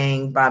Luther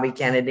King, Bobby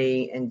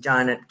Kennedy, and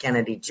John F.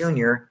 Kennedy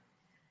Jr.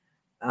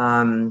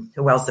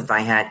 Who else have I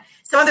had?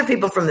 Some other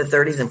people from the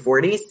 30s and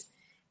 40s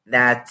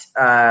that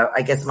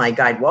I guess my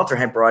guide Walter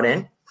had brought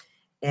in.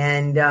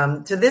 And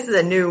so this is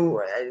a new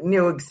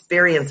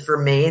experience for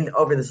me. And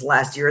over this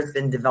last year, it's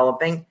been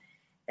developing.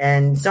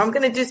 And so I'm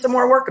going to do some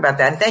more work about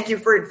that. And thank you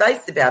for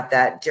advice about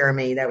that,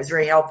 Jeremy. That was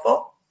very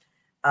helpful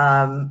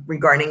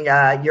regarding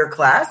your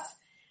class.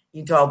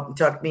 You told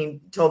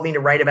me to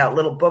write about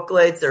little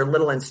booklets or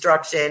little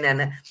instruction,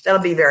 and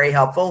that'll be very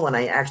helpful when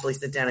I actually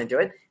sit down and do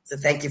it. So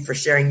thank you for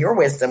sharing your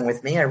wisdom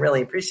with me. I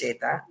really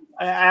appreciate that.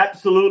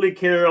 Absolutely,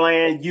 Carol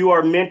Ann. You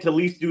are meant to at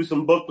least do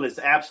some booklets.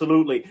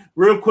 Absolutely.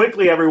 Real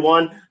quickly,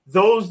 everyone,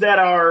 those that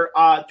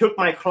took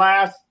my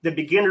class, The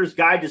Beginner's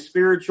Guide to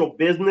Spiritual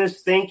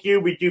Business, thank you.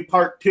 We do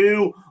part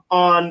 2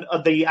 on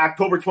the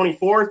October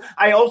 24th.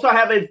 I also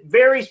have a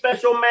very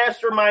special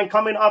mastermind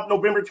coming up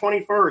November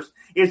 21st.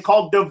 It's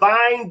called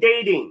Divine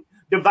Dating.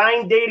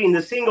 Divine Dating,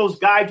 the singles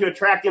guide to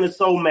attracting a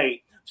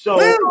soulmate. So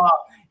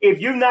if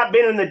you've not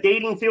been in the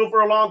dating field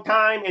for a long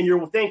time and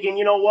you're thinking,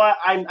 you know what,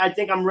 I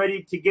think I'm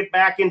ready to get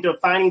back into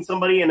finding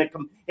somebody in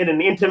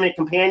an intimate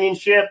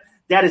companionship,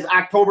 that is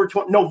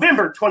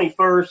November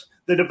 21st,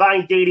 the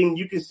Divine Dating.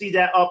 You can see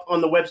that up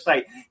on the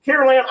website.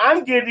 Carol Ann,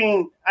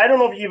 I don't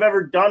know if you've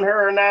ever done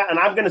her or not, and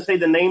I'm going to say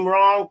the name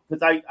wrong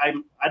because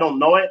I don't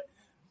know it.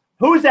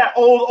 Who's that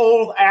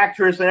old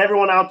actress, and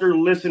everyone out there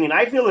listening?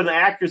 I feel that an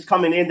actress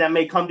coming in that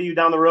may come to you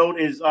down the road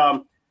is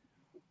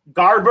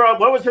Garba.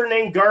 What was her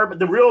name? Garba,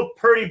 the real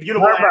pretty,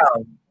 beautiful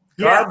actress.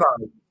 Garbo.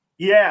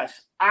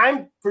 Yes.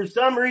 For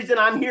some reason,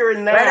 I'm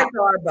hearing that.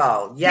 Greta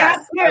Garbo.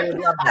 Yes. I would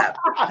love that.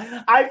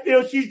 I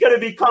feel she's going to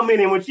be coming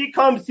in. When she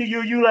comes to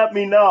you, you let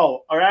me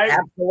know. All right?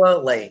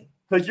 Absolutely.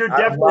 Because you're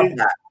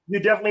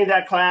definitely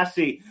that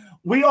classy.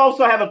 We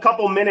also have a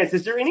couple minutes.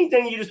 Is there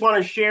anything you just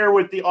want to share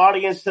with the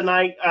audience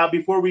tonight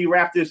before we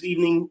wrap this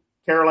evening,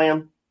 Carol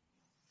Ann?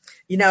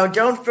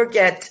 Don't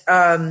forget,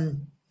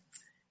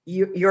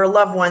 your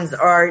loved ones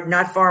are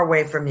not far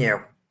away from you.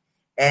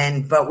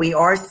 But we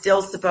are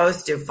still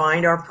supposed to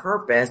find our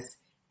purpose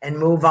and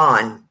move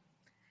on.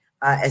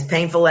 As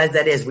painful as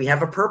that is, we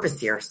have a purpose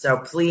here. So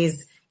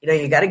please,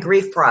 you got a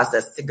grief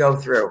process to go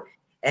through.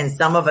 And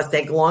some of us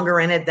take longer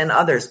in it than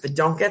others, but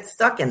don't get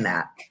stuck in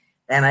that.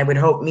 And I would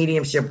hope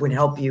mediumship would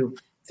help you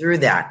through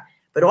that.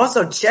 But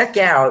also check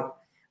out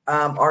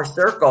our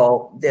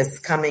circle this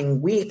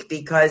coming week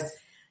because,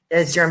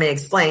 as Jeremy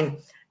explained,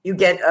 you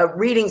get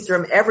readings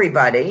from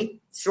everybody.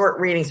 Short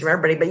readings from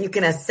everybody, but you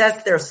can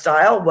assess their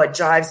style, what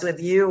jives with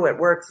you, what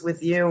works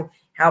with you,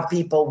 how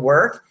people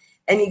work,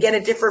 and you get a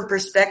different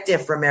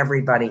perspective from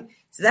everybody.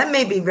 So that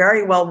may be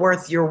very well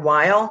worth your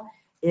while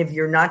if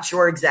you're not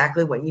sure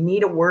exactly what you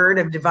need, a word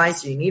of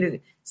advice, you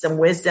need some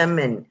wisdom,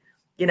 and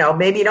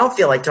maybe you don't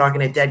feel like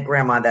talking to dead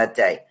grandma that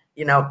day.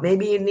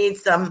 Maybe you need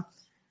some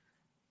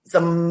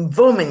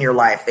boom in your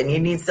life, and you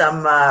need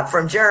some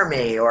from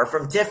Jeremy or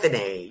from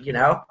Tiffany.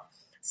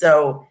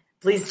 So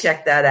please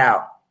check that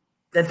out.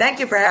 Then thank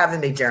you for having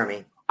me,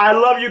 Jeremy. I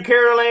love you,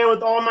 Carol Ann,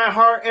 with all my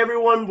heart.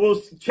 Everyone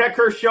will check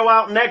her show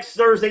out next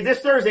Thursday. This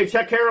Thursday,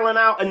 check Carol Ann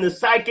out in the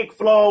Psychic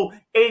Flow,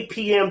 8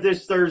 p.m.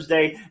 this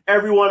Thursday.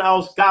 Everyone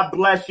else, God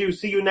bless you.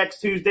 See you next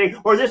Tuesday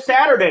or this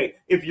Saturday,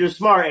 if you're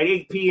smart, at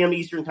 8 p.m.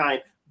 Eastern Time.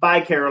 Bye,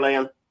 Carol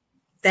Ann.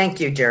 Thank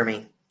you,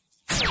 Jeremy.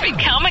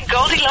 Become a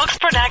Goldilocks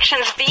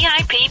Productions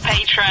VIP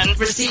patron.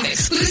 Receive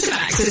exclusive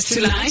access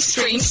to live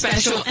stream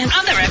special and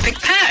other epic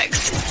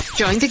perks.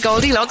 Join the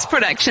Goldilocks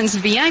Productions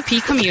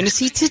VIP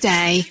community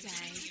today.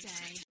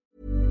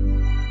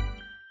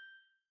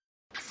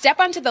 Step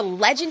onto the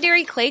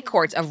legendary clay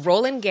courts of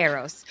Roland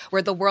Garros,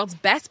 where the world's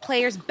best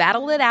players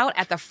battle it out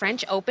at the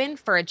French Open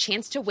for a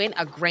chance to win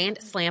a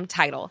Grand Slam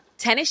title.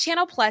 Tennis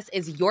Channel Plus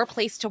is your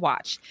place to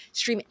watch.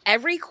 Stream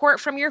every court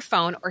from your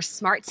phone or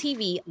smart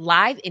TV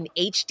live in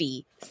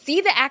HD. See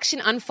the action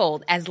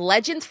unfold as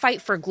legends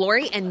fight for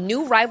glory and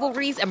new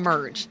rivalries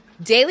emerge.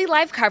 Daily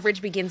live coverage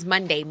begins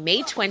Monday,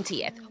 May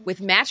 20th,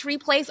 with match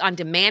replays on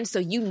demand so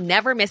you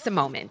never miss a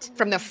moment.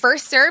 From the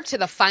first serve to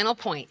the final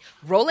point,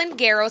 Roland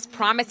Garros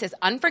promises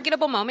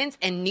unforgettable moments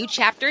and new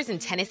chapters in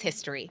tennis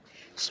history.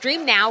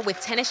 Stream now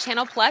with Tennis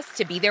Channel Plus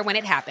to be there when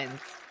it happens.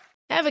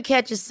 Ever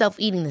catch yourself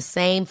eating the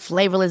same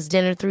flavorless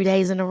dinner 3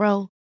 days in a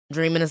row?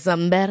 Dreaming of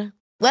something better?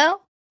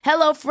 Well,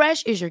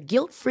 HelloFresh is your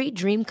guilt-free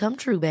dream come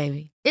true,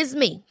 baby. It's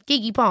me,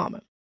 Keke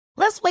Palmer.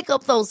 Let's wake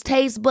up those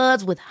taste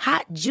buds with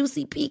hot,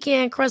 juicy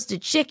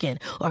pecan-crusted chicken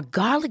or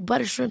garlic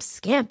butter shrimp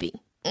scampi.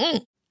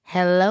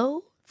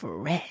 Hello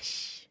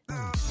Fresh.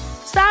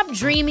 Stop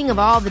dreaming of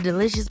all the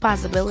delicious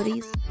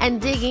possibilities and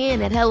dig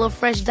in at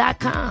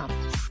HelloFresh.com.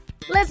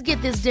 Let's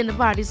get this dinner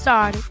party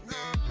started.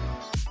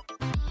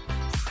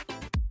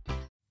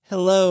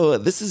 Hello,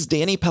 this is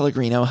Danny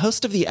Pellegrino,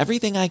 host of the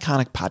Everything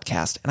Iconic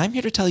podcast, and I'm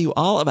here to tell you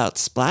all about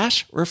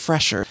Splash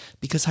Refresher,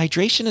 because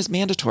hydration is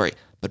mandatory,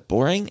 but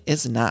boring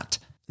is not.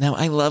 Now,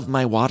 I love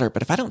my water,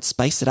 but if I don't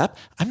spice it up,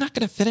 I'm not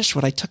going to finish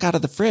what I took out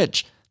of the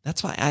fridge.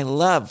 That's why I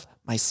love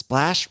my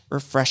Splash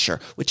Refresher,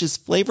 which is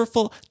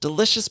flavorful,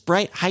 delicious,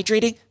 bright,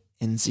 hydrating,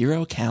 and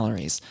 0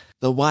 calories.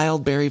 The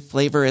wild berry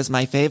flavor is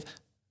my fave.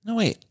 No,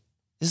 wait.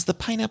 Is the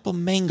pineapple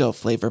mango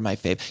flavor my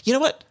fave? You know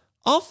what?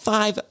 All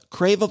 5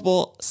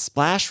 craveable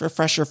Splash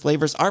Refresher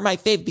flavors are my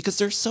fave because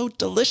they're so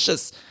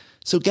delicious.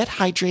 So get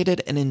hydrated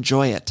and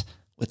enjoy it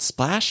with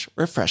Splash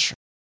Refresher.